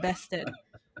actually invested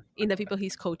in the people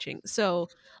he's coaching. So,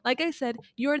 like I said,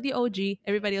 you're the OG.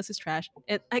 Everybody else is trash.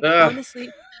 And like Ugh.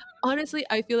 honestly,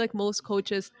 I feel like most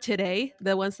coaches today,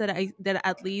 the ones that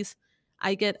at least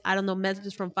I get, I don't know,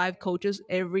 messages from 5 coaches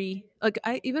every, like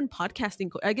I even podcasting.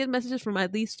 I get messages from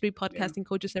at least 3 Yeah. podcasting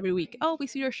coaches every week. Oh, we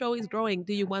see your show is growing.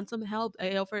 Do you want some help?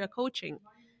 I offer a coaching.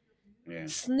 Yeah.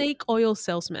 Snake oil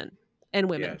salesmen and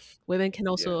women. Yes. Women can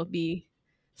Yeah. also be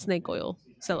snake oil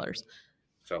sellers.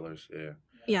 Sellers. Yeah.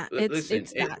 Yeah, it's Listen.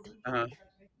 it's that.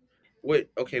 What?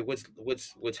 Okay.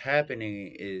 What's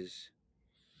happening is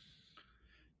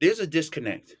there's a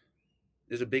disconnect.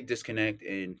 There's a big disconnect,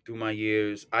 and through my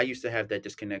years, I used to have that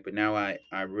disconnect, but now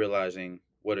I'm realizing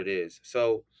what it is.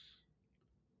 So,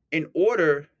 in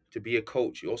order to be a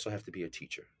coach, you also have to be a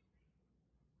teacher.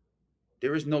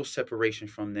 There is no separation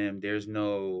from them. There's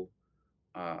no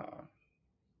uh,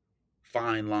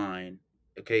 fine line.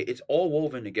 Okay, it's all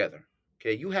woven together.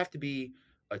 Okay, you have to be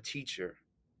a teacher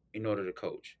in order to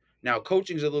coach. Now,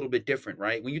 coaching is a little bit different,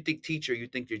 right? When you think teacher, you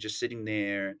think you're just sitting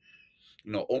there,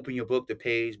 open your book, the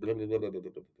page, blah blah blah blah blah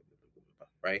blah blah, blah,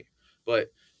 right?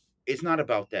 But it's not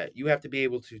about that. You have to be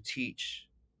able to teach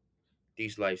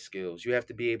these life skills. You have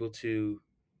to be able to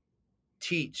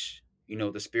teach,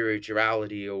 the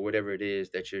spirituality or whatever it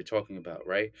is that you're talking about,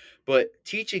 right? But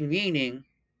teaching meaning,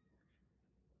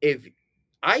 if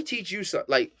I teach you so,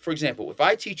 like for example, if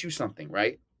I teach you something,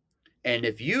 right? And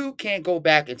if you can't go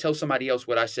back and tell somebody else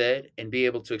what I said and be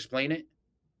able to explain it,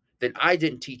 then I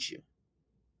didn't teach you.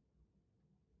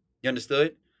 You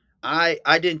understood? I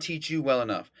didn't teach you well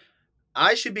enough.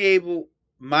 I should be able,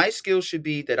 my skill should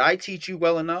be that I teach you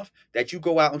well enough that you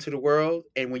go out into the world,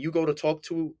 and when you go to talk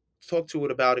to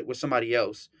it about it with somebody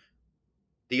else,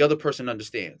 the other person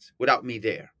understands without me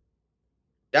there.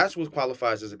 That's what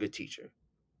qualifies as a good teacher,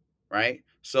 right?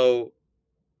 So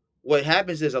what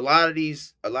happens is a lot of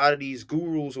these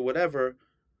gurus or whatever,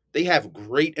 they have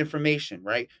great information,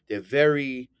 right? They're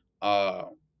very uh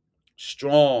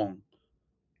strong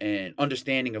and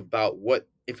understanding about what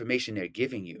information they're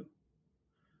giving you.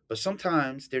 But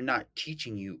sometimes they're not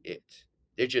teaching you it.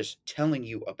 They're just telling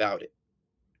you about it.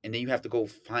 And then you have to go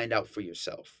find out for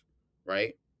yourself,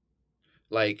 right?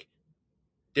 Like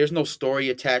there's no story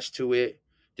attached to it.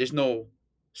 There's no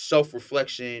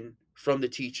self-reflection from the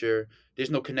teacher.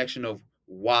 There's no connection of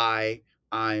why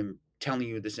I'm telling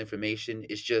you this information.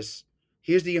 It's just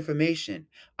here's the information.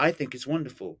 I think it's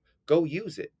wonderful. Go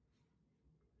use it.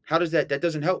 How does that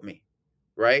doesn't help me,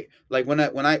 right? Like when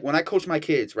I coach my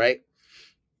kids, right?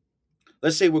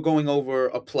 Let's say we're going over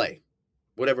a play,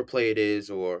 whatever play it is,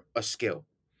 or a skill.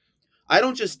 I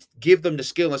don't just give them the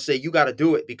skill and say you got to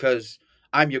do it because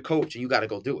I'm your coach and you got to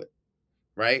go do it,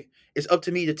 right? It's up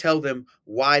to me to tell them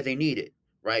why they need it,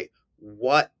 right?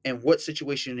 what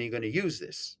situation are you going to use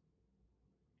this.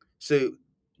 So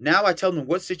now I tell them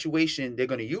what situation they're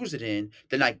going to use it in.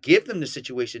 Then I give them the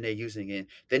situation they're using it in.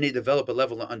 Then they develop a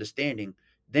level of understanding.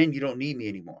 Then you don't need me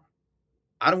anymore.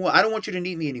 I don't want you to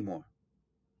need me anymore.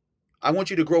 I want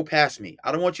you to grow past me.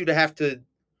 I don't want you to have to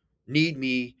need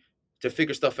me to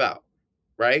figure stuff out,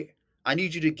 right? I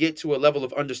need you to get to a level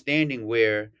of understanding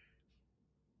where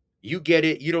you get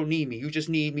it. You don't need me. You just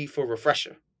need me for a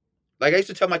refresher. Like I used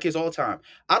to tell my kids all the time,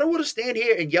 I don't want to stand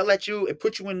here and yell at you and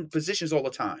put you in positions all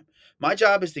the time. My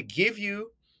job is to give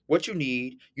you what you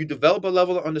need. You develop a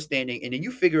level of understanding, and then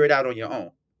you figure it out on your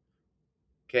own.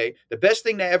 Okay. The best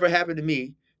thing that ever happened to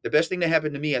me, the best thing that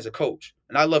happened to me as a coach,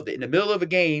 and I loved it. In the middle of a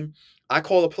game, I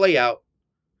call a play out,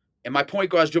 and my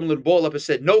point guard's dribbling the ball up and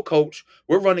said, "No, coach,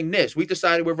 we're running this. We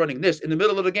decided we're running this in the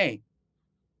middle of the game."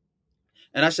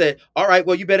 And I said, "All right,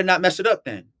 well, you better not mess it up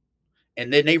then."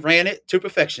 And then they ran it to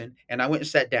perfection, and I went and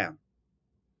sat down.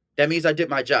 That means I did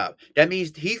my job. That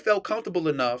means he felt comfortable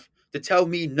enough to tell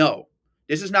me, no,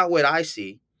 this is not what I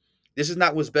see. This is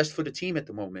not what's best for the team at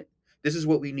the moment. This is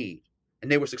what we need.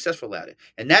 And they were successful at it.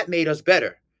 And that made us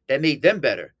better. That made them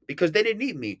better because they didn't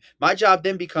need me. My job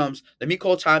then becomes, let me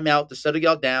call timeout to settle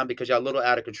y'all down because y'all a little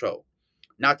out of control.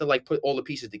 Not to like put all the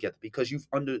pieces together because you've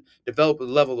developed a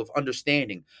level of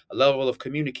understanding, a level of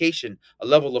communication, a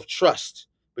level of trust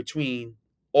between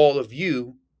all of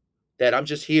you, that I'm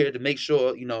just here to make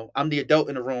sure, I'm the adult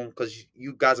in the room because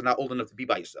you guys are not old enough to be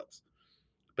by yourselves.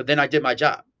 But then I did my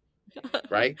job,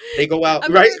 right? They go out,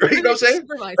 I'm right? just You I'm know what just I'm saying?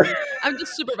 supervising. I'm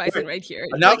just supervising Right. right here.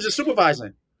 And It's now I'm like, just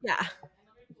supervising, yeah.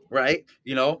 right?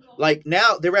 Like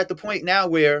now they're at the point now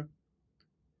where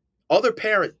other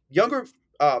younger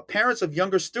parents of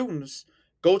younger students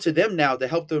go to them now to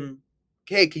help them.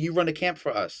 Hey, can you run a camp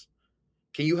for us?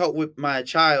 Can you help with my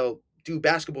child do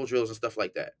basketball drills and stuff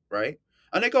like that, right?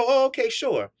 And they go, oh, okay,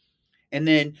 sure. And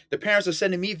then the parents are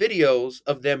sending me videos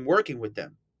of them working with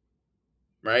them,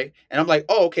 right? And I'm like,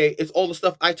 oh, okay, it's all the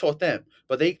stuff I taught them,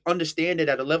 but they understand it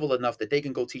at a level enough that they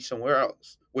can go teach somewhere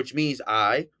else, which means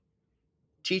I,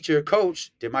 teacher,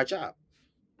 coach, did my job,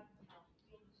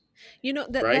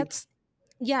 That right? that's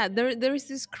yeah, there is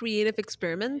this creative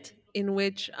experiment in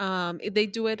which they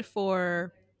do it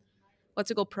for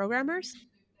what's it called, programmers,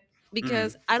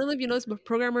 Mm, because I don't know if you notice, but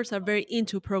programmers are very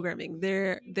into programming.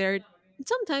 They're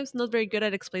sometimes not very good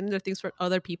at explaining their things for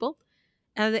other people,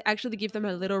 and they actually give them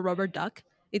a little rubber duck.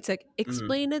 It's like,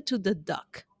 mm, explain it to the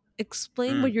duck.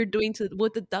 Explain what mm, you're doing to,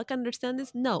 would the duck understand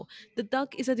this? No, the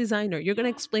duck is a designer. You're gonna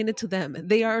explain it to them.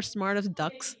 They are smart as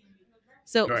ducks.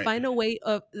 So right. find a way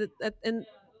of and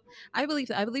I believe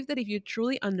that if you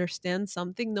truly understand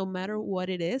something, no matter what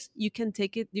it is, you can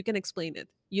take it, you can explain it.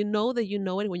 You know that you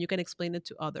know it when you can explain it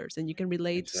to others and you can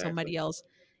relate to Exactly. somebody else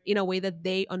in a way that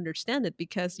they understand it,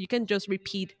 because you can just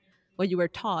repeat what you were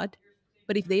taught.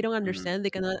 But if they don't Mm. understand, they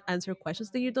cannot answer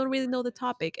questions, then you don't really know the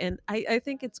topic. And I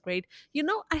think it's great.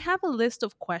 I have a list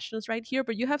of questions right here,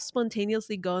 but you have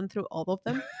spontaneously gone through all of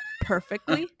them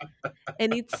perfectly.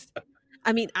 And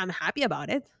I'm happy about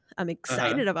it. I'm Uh-huh.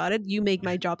 excited about it. You make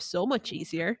my job so much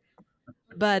easier.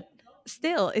 But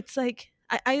still, it's like,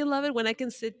 I love it when I can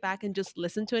sit back and just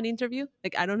listen to an interview.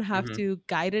 Like, I don't have Hmm. to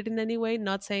guide it in any way.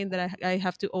 Not saying that I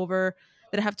have to over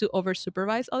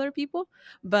supervise other people,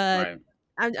 but Right.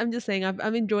 I'm just saying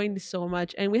I'm enjoying this so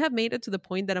much. And we have made it to the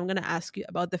point that I'm going to ask you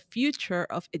about the future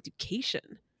of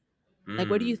education. Like,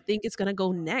 where do you Mm. think it's gonna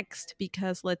go next?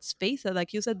 Because let's face it,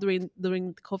 like you said, during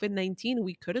COVID-19,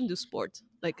 we couldn't do sports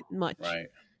like much, Right.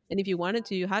 and if you wanted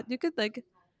to, you could, like,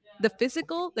 the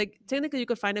physical, like, technically you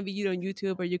could find a video on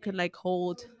YouTube, or you could like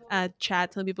hold a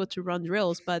chat telling people to run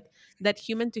drills, but that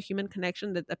human to human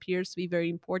connection that appears to be very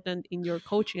important in your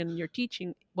coaching and your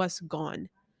teaching was gone.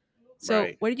 So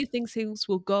Right. where do you think things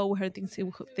will go? Where do you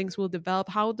think things will develop?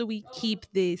 How do we keep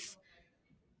this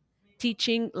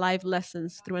teaching live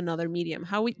lessons through another medium?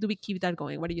 Do we keep that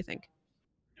going? What do you think?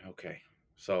 Okay.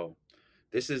 So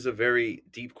this is a very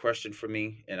deep question for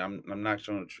me, and I'm not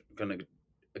gonna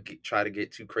try to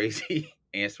get too crazy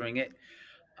answering it.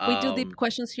 We do deep Um,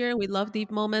 questions here. We love deep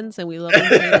moments and we love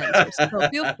insane answers. So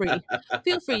feel free.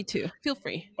 Feel free to. Feel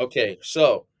free. okay,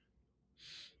 so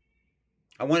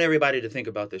I want everybody to think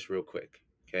about this real quick.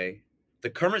 Okay, the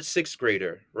current sixth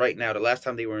grader right now, the last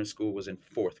time they were in school was in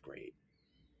fourth grade.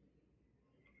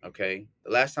 Okay,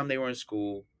 the last time they were in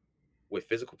school with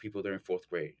physical people, they're in fourth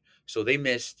grade. So they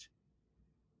missed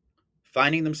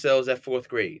finding themselves at fourth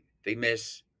grade. They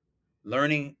miss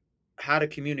learning how to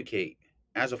communicate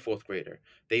as a fourth grader.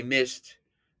 They missed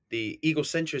the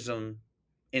egocentrism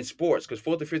in sports because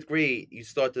fourth or fifth grade, you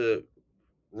start to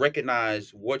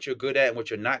recognize what you're good at and what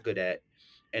you're not good at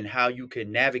and how you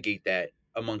can navigate that.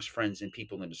 amongst friends and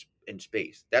people in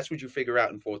space. That's what you figure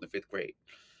out in fourth and fifth grade.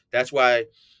 That's why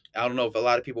I don't know if a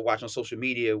lot of people watch on social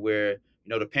media where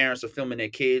the parents are filming their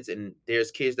kids and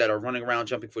there's kids that are running around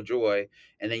jumping for joy,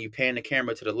 and then you pan the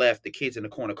camera to the left, the kids in the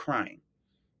corner crying,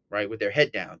 right, with their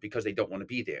head down because they don't want to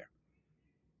be there,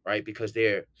 right, because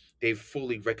they've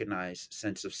fully recognized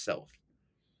sense of self.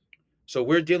 So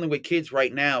we're dealing with kids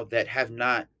right now that have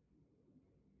not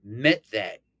met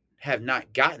that, have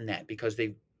not gotten that because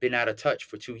they've been out of touch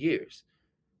for 2 years.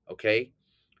 Okay.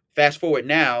 Fast forward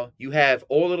now, you have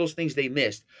all of those things they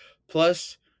missed.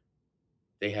 Plus,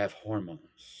 they have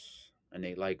hormones and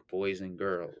they like boys and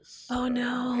girls, Oh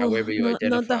no, however you not the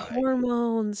identify.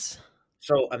 hormones.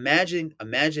 So imagine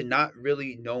not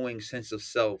really knowing sense of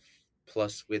self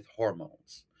plus with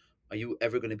hormones. Are you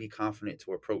ever going to be confident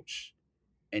to approach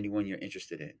anyone you're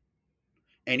interested in?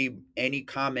 Any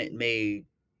comment made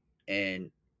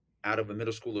and out of a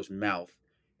middle schooler's mouth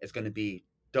is going to be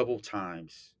double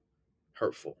times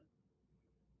hurtful.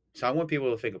 So I want people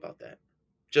to think about that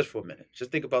just for a minute.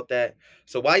 Just think about that.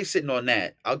 So while you're sitting on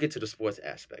that, I'll get to the sports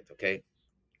aspect, okay?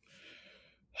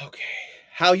 Okay.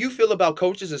 How you feel about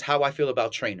coaches is how I feel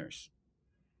about trainers.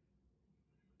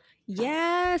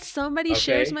 Yes, somebody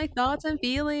shares Okay? my thoughts and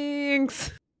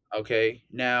feelings. Okay.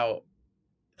 Now,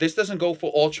 this doesn't go for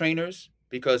all trainers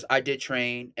because I did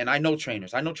train and I know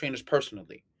trainers. I know trainers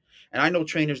personally. And I know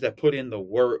trainers that put in the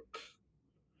work,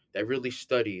 that really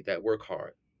study, that work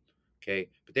hard. Okay?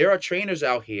 But there are trainers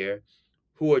out here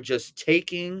who are just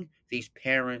taking these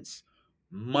parents'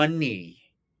 money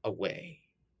away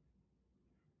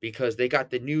because they got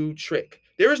the new trick.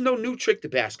 There is no new trick to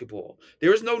basketball.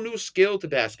 There is no new skill to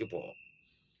basketball.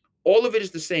 All of it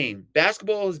is the same.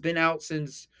 Basketball has been out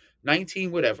since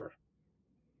 19 whatever.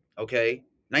 Okay?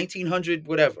 1900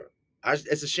 whatever.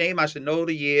 It's a shame I should know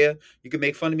the year. You can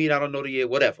make fun of me and I don't know the year,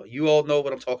 whatever. You all know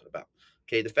what I'm talking about.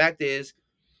 Okay? The fact is,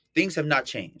 things have not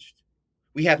changed.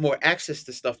 We have more access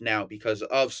to stuff now because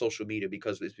of social media,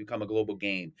 because it's become a global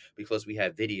game, because we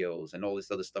have videos and all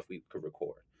this other stuff we could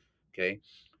record. Okay.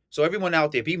 So everyone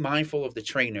out there, be mindful of the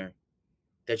trainer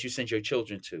that you send your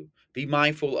children to. Be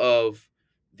mindful of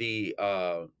the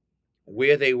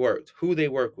where they worked, who they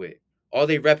work with. Are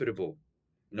they reputable?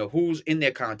 Who's in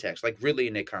their contacts, like really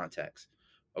in their contacts.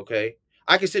 Okay.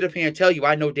 I can sit up here and tell you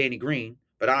I know Danny Green,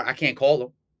 but I can't call him,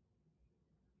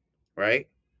 right?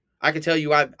 I can tell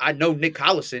you I know Nick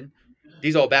Collison.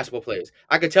 These are all basketball players.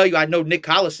 I can tell you I know Nick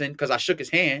Collison because I shook his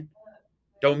hand.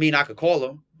 Don't mean I could call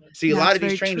him. See, a lot That's of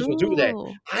these very trainers will do that.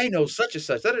 true. I know such and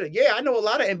such. Yeah, I know a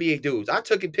lot of NBA dudes. I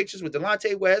took in pictures with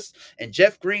Delonte West and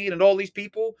Jeff Green and all these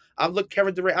people. I've looked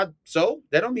Kevin Durant. So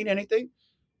that don't mean anything.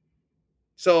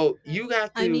 So you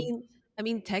have I to mean, I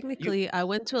mean, you. technically, I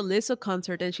went to a Lizzo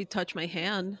concert and she touched my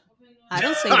hand. I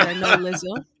don't say that I know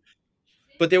Lizzo.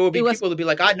 But there will It be was, people that be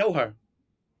like, I know her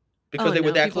because oh they were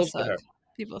no, that people close to suck. her.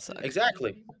 People suck.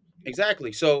 Exactly.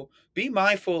 Exactly. So be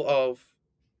mindful of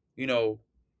you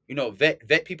know,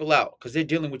 vet people out because they're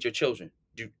dealing with your children.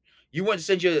 Do you want to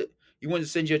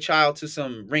send your child to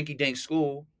some rinky dink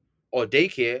school or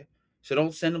daycare? So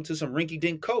don't send them to some rinky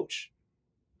dink coach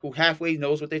who halfway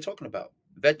knows what they're talking about.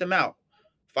 Vet them out.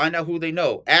 Find out who they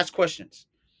know. Ask questions.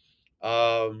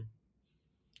 Um,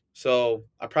 so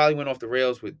I probably went off the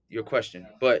rails with your question,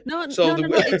 but No, so no, the no,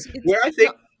 no. It's where I no.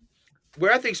 think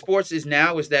where I think sports is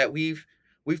now is that we've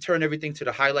turned everything to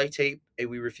the highlight tape and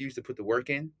we refuse to put the work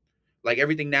in. Like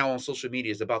everything now on social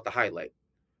media is about the highlight,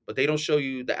 but they don't show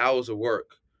you the hours of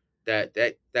work that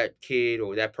kid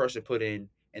or that person put in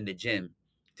the gym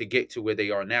to get to where they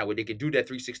are now, where they could do that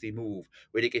 360 move,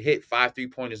 where they could hit 5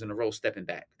 3-pointers in a row stepping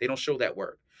back. They don't show that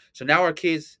work. So now our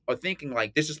kids are thinking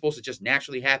like this is supposed to just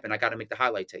naturally happen. I got to make the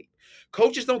highlight tape.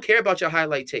 Coaches don't care about your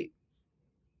highlight tape.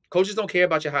 Coaches don't care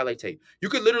about your highlight tape. You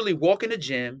could literally walk in the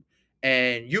gym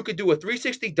and you could do a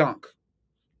 360 dunk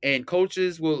and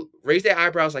coaches will raise their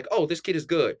eyebrows like, "Oh, this kid is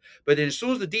good." But then as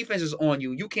soon as the defense is on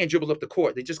you, you can't dribble up the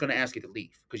court. They're just going to ask you to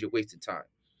leave because you're wasting time.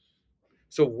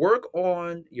 So work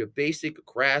on your basic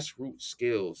grassroots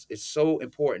skills. It's so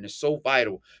important. It's so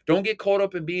vital. Don't get caught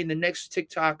up in being the next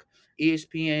TikTok,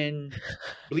 ESPN,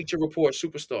 Bleacher Report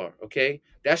superstar. Okay,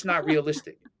 that's not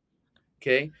realistic.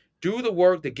 Okay, do the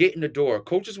work to get in the door.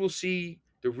 Coaches will see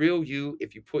the real you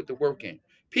if you put the work in.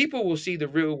 People will see the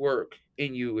real work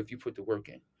in you if you put the work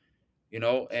in.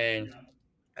 And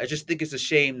I just think it's a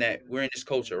shame that we're in this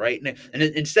culture, right? And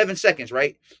in 7 seconds,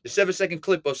 right? The 7 second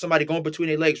clip of somebody going between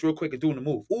their legs real quick and doing the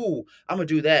move. Ooh, I'm gonna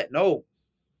do that. No,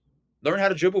 learn how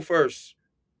to dribble first.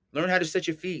 Learn how to set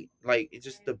your feet. Like it's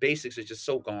just the basics are just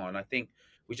so gone. I think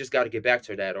we just got to get back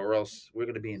to that, or else we're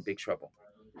gonna be in big trouble.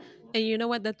 And you know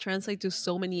what? That translates to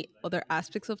so many other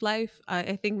aspects of life.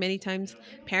 I think many times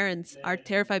parents are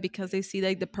terrified because they see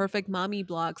like the perfect mommy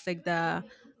blogs, like the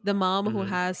mom who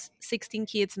Mm-hmm. has 16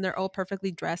 kids and they're all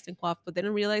perfectly dressed and coiffed, but they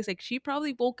don't realize like she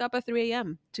probably woke up at 3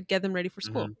 a.m. to get them ready for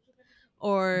Mm-hmm. school.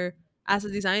 Or as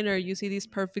a designer, you see these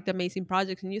perfect, amazing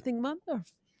projects, and you think,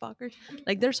 motherfuckers,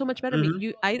 like they're so much better than me. Mm-hmm.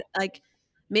 I like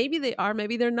maybe they are,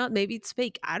 maybe they're not, maybe it's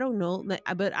fake. I don't know,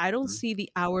 but I don't Mm-hmm. see the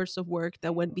hours of work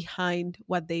that went behind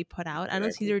what they put out. I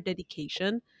don't see Exactly. their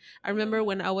dedication. I remember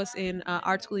when I was in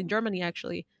art school in Germany,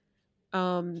 actually,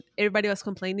 everybody was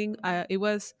complaining. It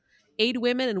was 8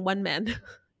 women and 1 man,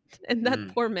 and that Mm-hmm.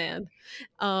 poor man,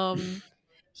 um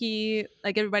he,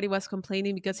 like, everybody was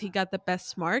complaining because he got the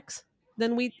best marks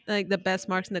than we, like the best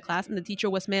marks in the class, and the teacher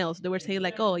was male, so they were saying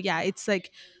like, oh yeah, it's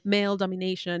like male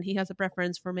domination, he has a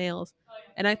preference for males.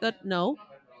 And I thought, no,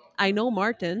 I know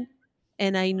Martin,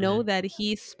 and I know Mm-hmm. that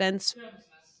he spends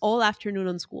all afternoon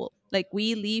on school. Like,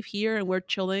 we leave here and we're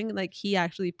chilling, like he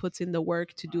actually puts in the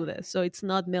work to do this, so it's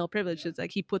not male privilege, it's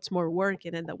like he puts more work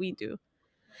in it than we do.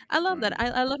 I love that.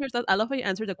 Right. I love your stuff. I love how you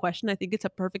answered the question. I think it's a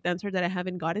perfect answer that I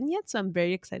haven't gotten yet. So I'm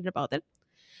very excited about it.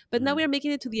 But now Mm-hmm. we are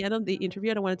making it to the end of the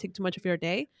interview. I don't want to take too much of your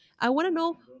day. I want to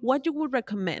know what you would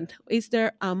recommend. Is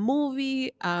there a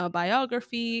movie, a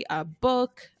biography, a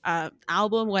book,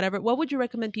 album, whatever? What would you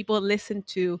recommend people listen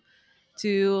to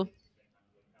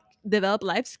develop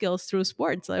life skills through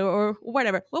sports, or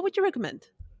whatever? What would you recommend?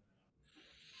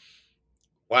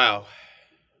 Wow.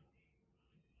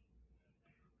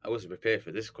 I wasn't prepared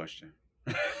for this question.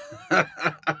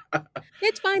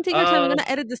 It's fine. Take your time. I'm uh, gonna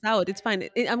edit this out. It's fine.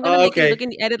 I'm gonna oh, make it okay. look in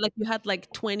the edit like you had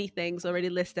like 20 things already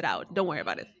listed out. Don't worry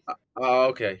about it. Oh,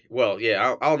 okay. Well,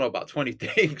 yeah, I don't know about 20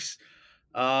 things.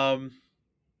 Um,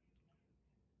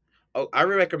 oh, I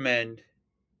would recommend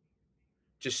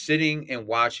just sitting and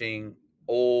watching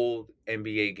old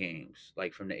NBA games,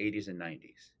 like from the 80s and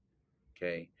 90s.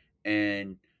 Okay.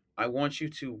 And I want you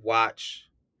to watch,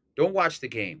 don't watch the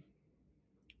game,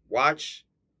 watch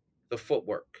the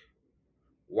footwork,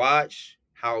 watch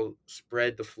how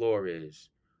spread the floor is,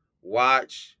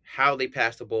 watch how they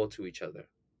pass the ball to each other,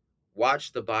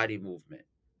 watch the body movement.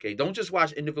 Okay. Don't just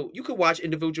watch individual, you could watch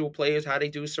individual players, how they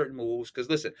do certain moves. Because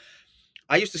listen,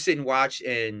 I used to sit and watch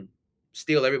and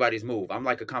steal everybody's move. I'm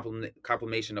like a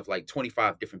compilation of like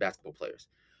 25 different basketball players.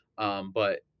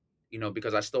 But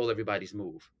because I stole everybody's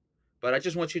move. But I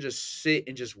just want you to sit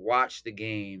and just watch the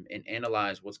game and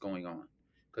analyze what's going on.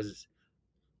 Because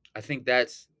I think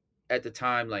that's at the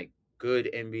time like good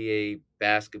NBA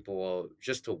basketball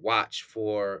just to watch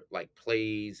for like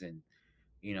plays and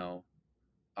you know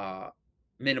uh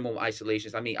minimum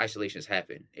isolations. I mean isolations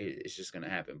happen. It's just gonna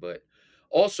happen. But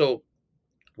also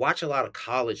watch a lot of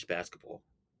college basketball.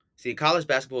 See, college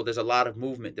basketball, there's a lot of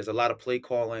movement, there's a lot of play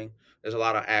calling, there's a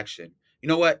lot of action. You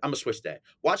know what? I'm gonna switch that.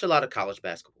 Watch a lot of college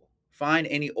basketball. Find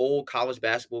any old college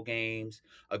basketball games.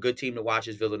 A good team to watch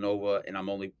is Villanova, and I'm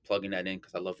only plugging that in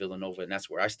because I love Villanova, and that's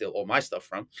where I steal all my stuff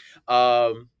from.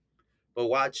 Um, but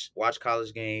watch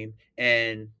college game,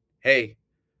 and hey,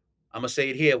 I'm gonna say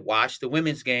it here. Watch the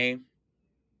women's game.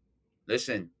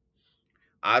 Listen,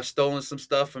 I've stolen some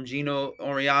stuff from Gino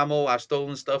Oriamo. I've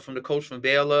stolen stuff from the coach from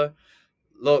Baylor.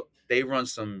 Look, they run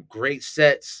some great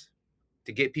sets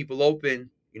to get people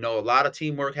open. A lot of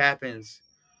teamwork happens.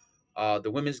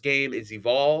 The women's game is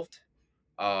evolved.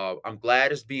 I'm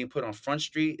glad it's being put on Front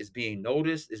Street. It's being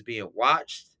noticed. It's being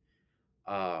watched.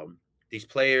 Um, these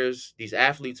players, these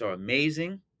athletes are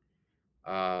amazing.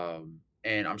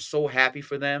 And I'm so happy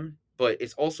for them. But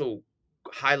it's also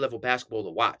high level basketball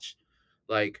to watch.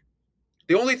 Like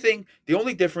the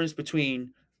only difference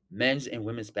between men's and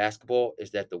women's basketball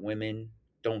is that the women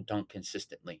don't dunk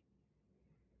consistently.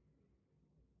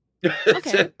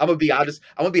 Okay. I'm gonna be honest.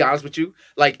 I'm gonna be honest with you.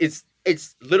 Like it's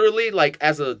literally like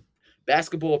as a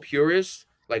basketball purist,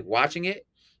 like watching it,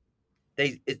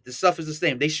 the stuff is the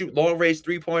same. They shoot long range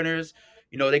 3 pointers.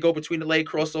 They go between the leg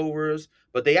crossovers,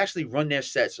 but they actually run their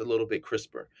sets a little bit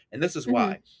crisper. And this is Hmm.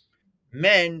 why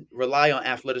men rely on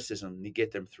athleticism to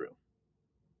get them through.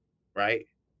 Right?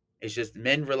 It's just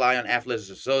men rely on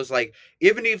athleticism. So it's like,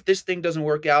 even if this thing doesn't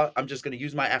work out, I'm just going to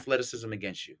use my athleticism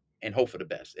against you and hope for the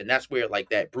best. And that's where like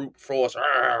that brute force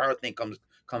thing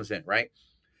comes in, right?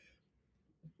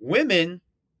 Women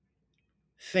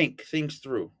think things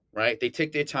through, right? They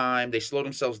take their time, they slow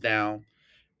themselves down,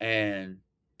 and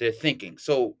they're thinking.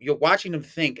 So you're watching them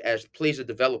think as plays are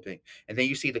developing, and then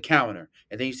you see the counter,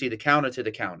 and then you see the counter to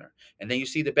the counter, and then you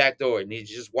see the back door, and you're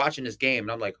just watching this game,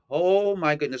 and I'm like, oh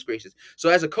my goodness gracious. So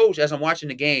as a coach, as I'm watching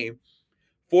the game,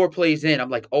 4 plays in, I'm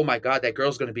like, oh my God, that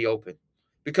girl's gonna be open.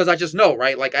 because I just know,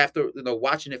 right? Like after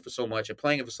watching it for so much and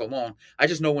playing it for so long, I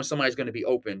just know when somebody's going to be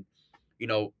open,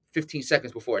 15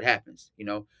 seconds before it happens.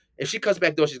 If she cuts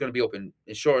back door, she's going to be open,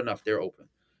 and sure enough, they're open.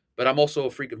 But I'm also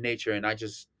a freak of nature, and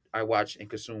I watch and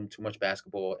consume too much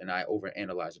basketball, and I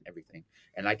overanalyze and everything,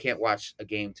 and I can't watch a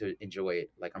game to enjoy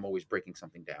it. Like I'm always breaking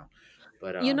something down.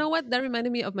 But You know what? That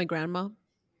reminded me of my grandma.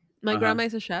 My uh huh, grandma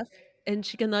is a chef, and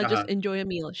she cannot uh just huh, enjoy a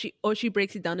meal. She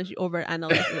breaks it down and she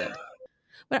overanalyzes it.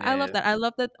 But I love yeah, that. I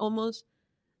love that almost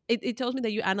it tells me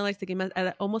that you analyze the game at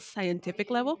an almost scientific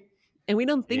level. And we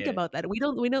don't think yeah, about that. We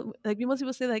don't like most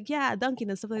people say like, yeah, dunking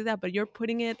and stuff like that, but you're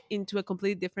putting it into a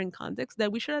completely different context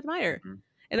that we should admire. hmm,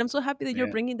 And I'm so happy that you're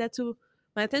yeah, bringing that to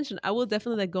my attention. I will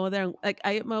definitely like go there and like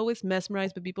I am always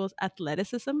mesmerized by people's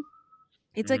athleticism.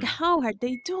 It's like hmm, how are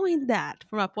they doing that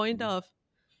from a point hmm, of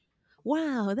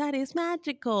wow, that is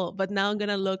magical. But now I'm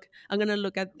gonna look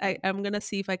at I'm gonna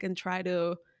see if I can try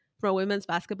to for a women's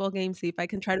basketball game, see if I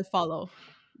can try to follow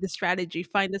the strategy,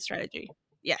 find the strategy.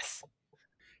 Yes.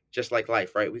 just like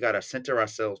life, right? We gotta center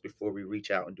ourselves before we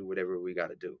reach out and do whatever we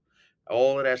gotta do.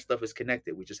 All of that stuff is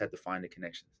connected. We just have to find the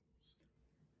connections.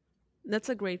 That's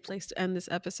a great place to end this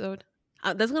episode.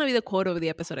 That's gonna be the quote of the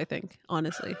episode, I think,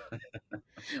 honestly.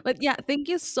 But yeah, thank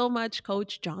you so much,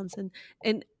 Coach Johnson.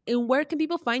 And where can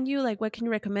people find you? Like, what can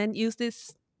you recommend? Use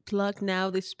this plug now,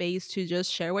 this space to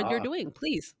just share what you're Ah, doing,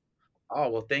 please. oh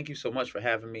well, thank you so much for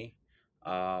having me.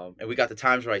 And we got the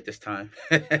times right this time.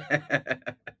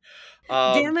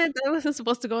 um, Damn it, that wasn't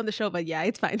supposed to go on the show, but yeah,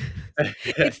 it's fine.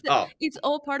 it's the, oh, it's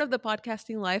all part of the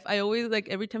podcasting life. I always like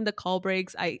every time the call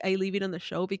breaks, I leave it on the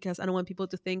show because I don't want people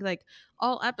to think like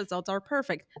all episodes are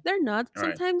perfect. They're not. all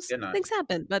right, Sometimes good night. things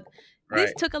happen, but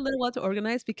this Right, took a little while to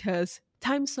organize because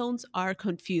time zones are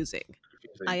confusing.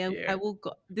 I yeah. will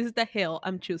go. This is the hill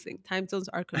I'm choosing. Time zones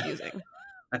are confusing.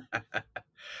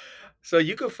 So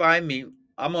you can find me.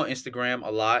 I'm on Instagram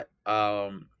a lot.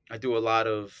 I do a lot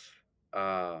of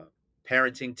uh,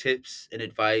 parenting tips and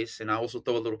advice, and I also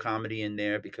throw a little comedy in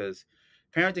there because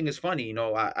parenting is funny.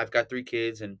 I've got 3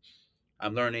 kids, and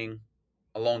I'm learning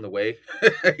along the way.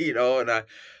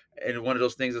 And one of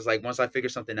those things is like once I figure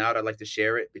something out, I'd like to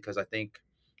share it because I think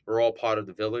we're all part of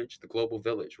the village, the global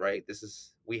village, right?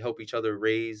 We help each other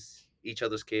raise each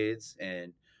other's kids,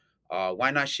 and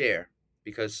why not share?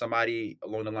 Because somebody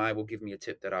along the line will give me a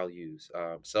tip that I'll use.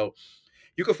 So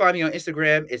you can find me on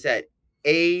Instagram. It's at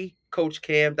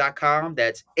acoachcam.com.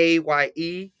 That's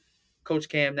AYE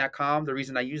coachcam.com. The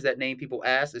reason I use that name, people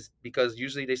ask, is because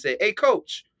usually they say, "Hey,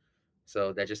 coach."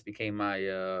 So that just became my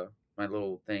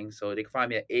little thing. So they can find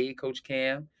me at A Coach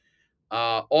Cam.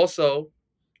 Also,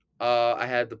 I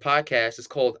have the podcast. It's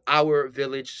called Our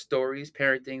Village Stories: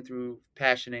 Parenting Through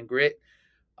Passion and Grit.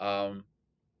 Um,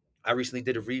 I recently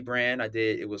did a rebrand.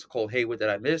 It was called Hey, What Did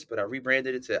I Miss? But I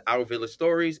rebranded it to Our Village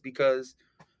Stories because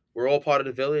we're all part of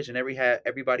the village, and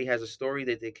everybody has a story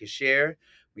that they can share.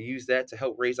 We use that to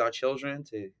help raise our children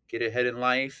to get ahead in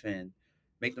life and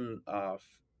make them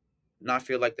not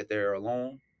feel like that they're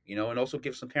alone. And also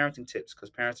give some parenting tips because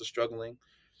parents are struggling.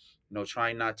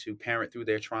 Trying not to parent through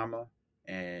their trauma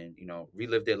and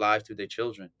relive their lives through their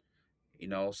children.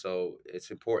 So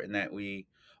it's important that we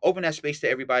open that space to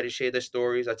everybody to share their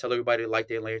stories. I tell everybody to light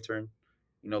their lantern,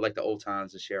 like the old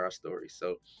times, and share our stories.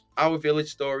 So Our Village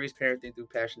Stories: Parenting Through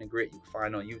Passion and Grit, you can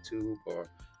find on YouTube or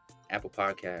Apple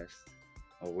Podcasts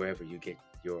or wherever you get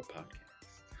your podcasts.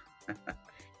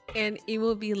 And it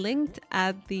will be linked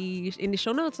at the in the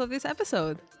show notes of this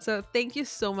episode. So thank you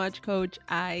so much, Coach.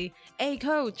 Hey,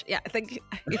 Coach. Yeah, thank you.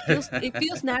 It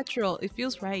feels natural. It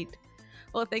feels right.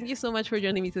 Well, thank you so much for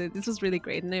joining me today. This was really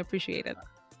great, and I appreciate it.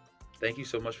 Thank you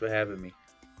so much for having me.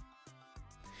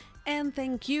 And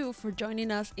thank you for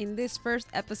joining us in this first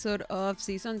episode of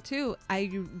season 2. I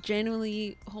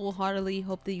genuinely, wholeheartedly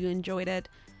hope that you enjoyed it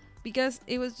because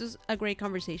it was just a great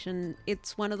conversation.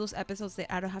 It's one of those episodes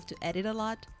that I don't have to edit a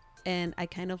lot, and I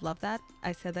kind of love that.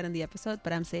 I said that in the episode,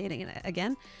 but I'm saying it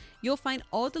again. You'll find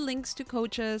all the links to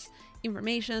Coach's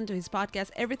information, to his podcast.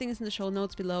 Everything is in the show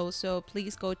notes below, so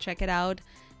please go check it out.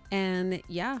 And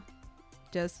yeah,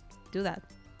 just do that.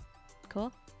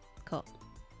 Cool? Cool.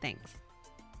 Thanks.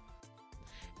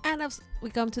 And as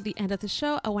we come to the end of the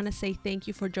show, I want to say thank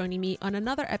you for joining me on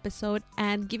another episode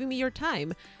and giving me your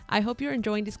time. I hope you're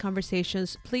enjoying these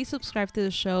conversations. Please subscribe to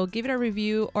the show, give it a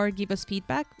review, or give us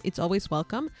feedback. It's always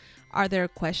welcome. Are there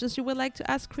questions you would like to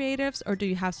ask creatives, or do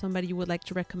you have somebody you would like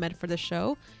to recommend for the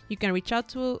show? You can reach out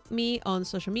to me on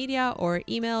social media or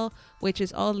email, which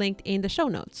is all linked in the show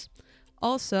notes.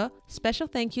 Also, special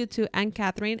thank you to Anne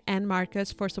Catherine and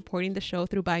Marcus for supporting the show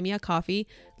through Buy Me a Coffee.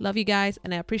 Love you guys,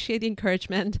 and I appreciate the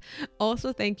encouragement.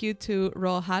 Also, thank you to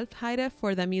Roel Halfheide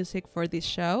for the music for this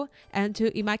show, and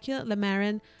to Immaculate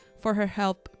Lemarin for her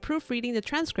help proofreading the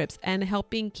transcripts and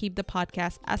helping keep the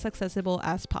podcast as accessible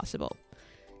as possible.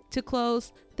 To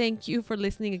close, thank you for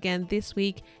listening again this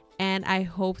week, and I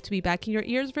hope to be back in your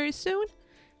ears very soon.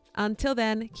 Until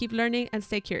then, keep learning and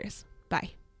stay curious.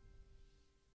 Bye.